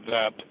me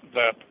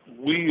that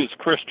we as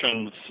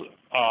Christians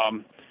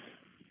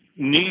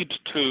need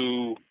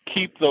to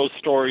keep those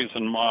stories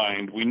in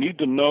mind. We need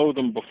to know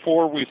them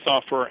before we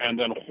suffer, and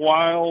then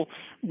while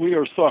we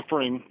are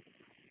suffering,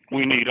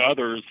 we need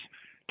others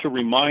to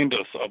remind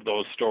us of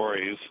those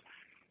stories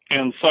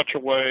in such a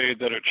way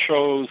that it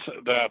shows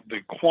that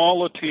the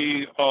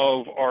quality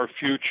of our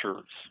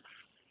futures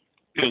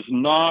is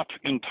not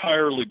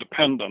entirely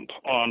dependent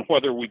on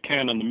whether we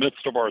can, in the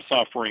midst of our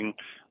suffering,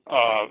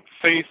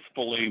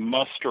 faithfully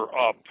muster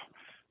up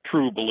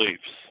true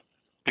beliefs.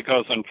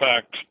 Because, in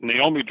fact,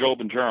 Naomi, Job,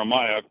 and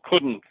Jeremiah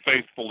couldn't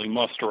faithfully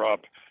muster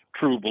up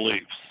true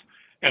beliefs.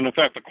 And, in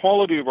fact, the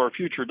quality of our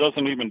future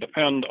doesn't even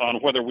depend on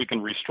whether we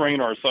can restrain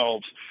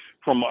ourselves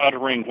from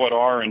uttering what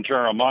are, in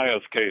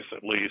Jeremiah's case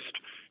at least,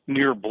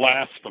 near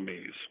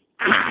blasphemies.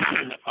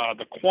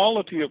 The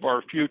quality of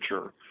our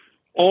future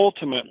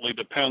ultimately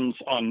depends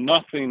on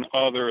nothing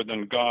other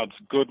than God's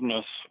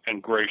goodness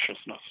and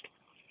graciousness.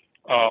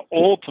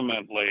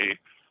 Ultimately,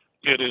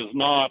 it is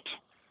not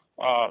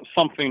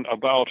something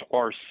about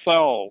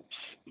ourselves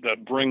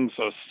that brings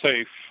us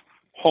safe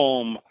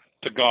home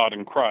to God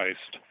in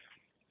Christ.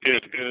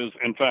 It is,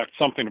 in fact,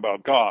 something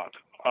about God.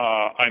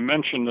 I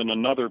mentioned in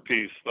another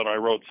piece that I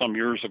wrote some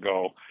years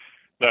ago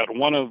that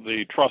one of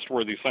the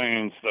trustworthy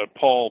sayings that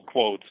Paul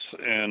quotes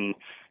in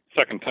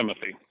 2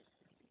 Timothy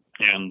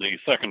in the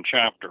 2nd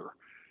chapter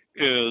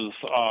is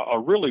a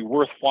really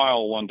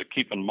worthwhile one to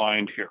keep in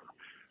mind here.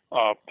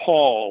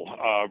 Paul,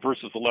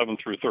 verses 11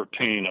 through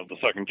 13 of the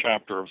 2nd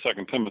chapter of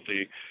 2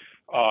 Timothy,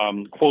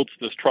 quotes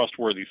this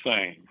trustworthy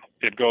saying.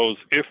 It goes,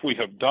 "If we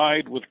have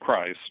died with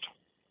Christ,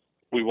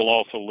 we will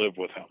also live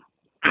with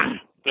him."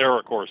 There,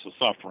 of course, is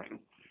suffering.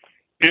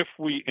 If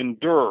we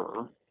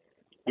endure,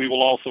 we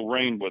will also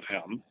reign with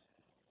him.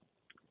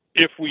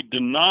 If we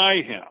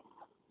deny him,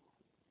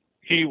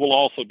 he will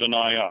also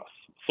deny us.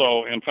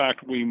 So, in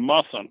fact, we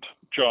mustn't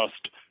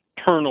just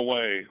turn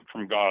away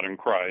from God in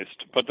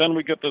Christ. But then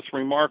we get this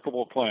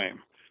remarkable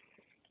claim.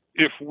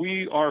 If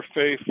we are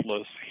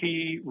faithless,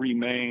 he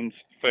remains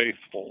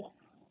faithful,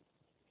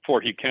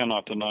 for he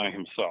cannot deny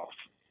himself.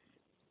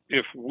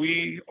 If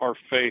we are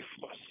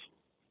faithless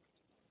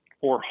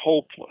or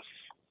hopeless,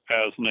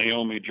 as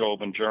Naomi,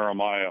 Job, and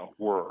Jeremiah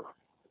were,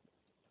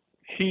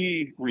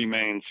 he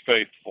remains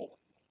faithful,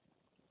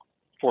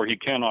 for he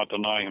cannot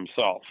deny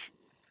himself.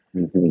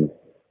 Mm-hmm.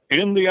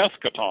 In the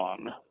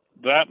eschaton,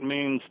 that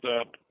means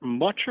that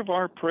much of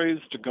our praise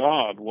to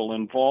God will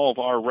involve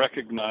our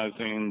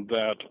recognizing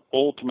that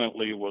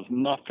ultimately it was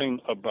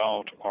nothing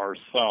about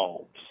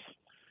ourselves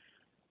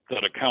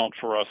that account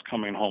for us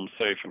coming home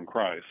safe in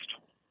Christ.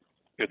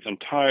 It's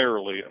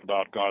entirely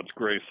about God's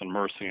grace and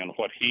mercy and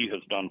what he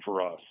has done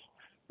for us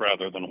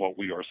rather than what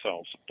we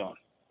ourselves have done.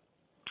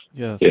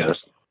 Yes.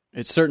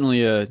 It's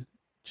certainly a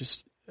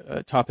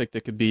topic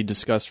that could be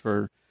discussed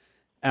for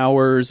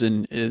hours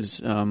and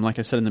is, like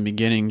I said in the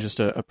beginning, just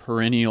a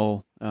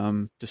perennial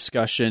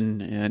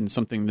discussion and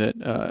something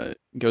that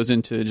goes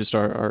into just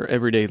our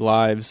everyday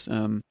lives.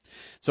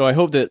 So I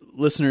hope that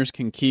listeners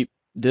can keep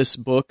this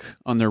book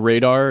on their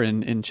radar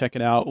and check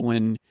it out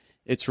when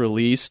it's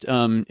released.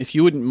 If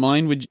you wouldn't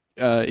mind,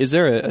 is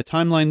there a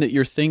timeline that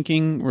you're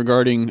thinking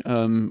regarding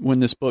when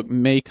this book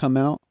may come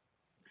out?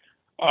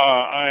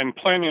 I'm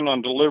planning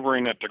on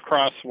delivering it to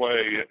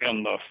Crossway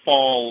in the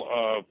fall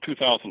of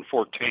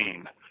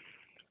 2014.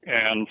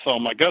 And so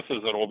my guess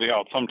is it will be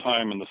out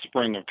sometime in the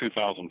spring of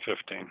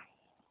 2015.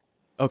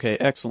 Okay,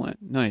 excellent,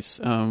 nice.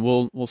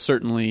 We'll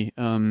certainly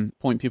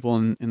point people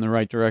in the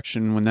right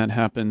direction when that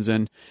happens.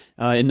 And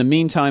in the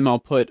meantime, I'll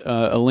put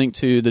a link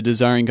to the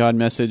Desiring God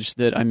message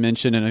that I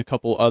mentioned and a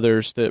couple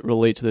others that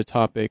relate to the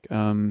topic.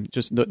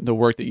 Just the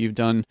work that you've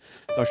done,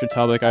 Dr.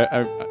 Talbot.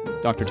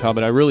 Dr.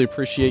 Talbot, I really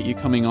appreciate you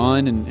coming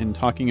on and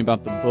talking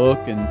about the book.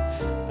 And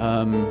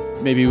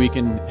maybe we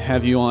can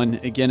have you on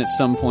again at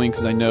some point,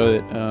 because I know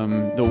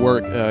that the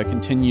work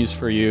continues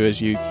for you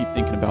as you keep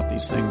thinking about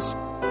these things.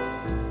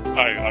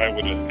 I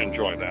would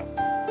enjoy that.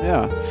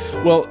 Yeah.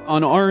 Well,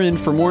 on our end,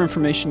 for more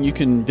information, you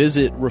can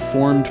visit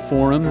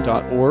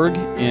reformedforum.org.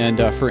 And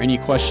for any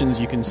questions,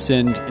 you can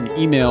send an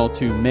email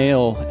to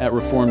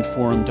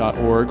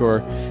mail@reformedforum.org,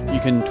 or you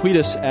can tweet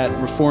us at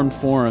Reformed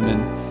Forum.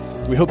 And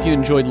we hope you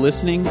enjoyed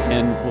listening,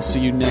 and we'll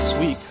see you next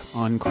week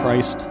on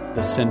Christ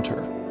the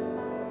Center.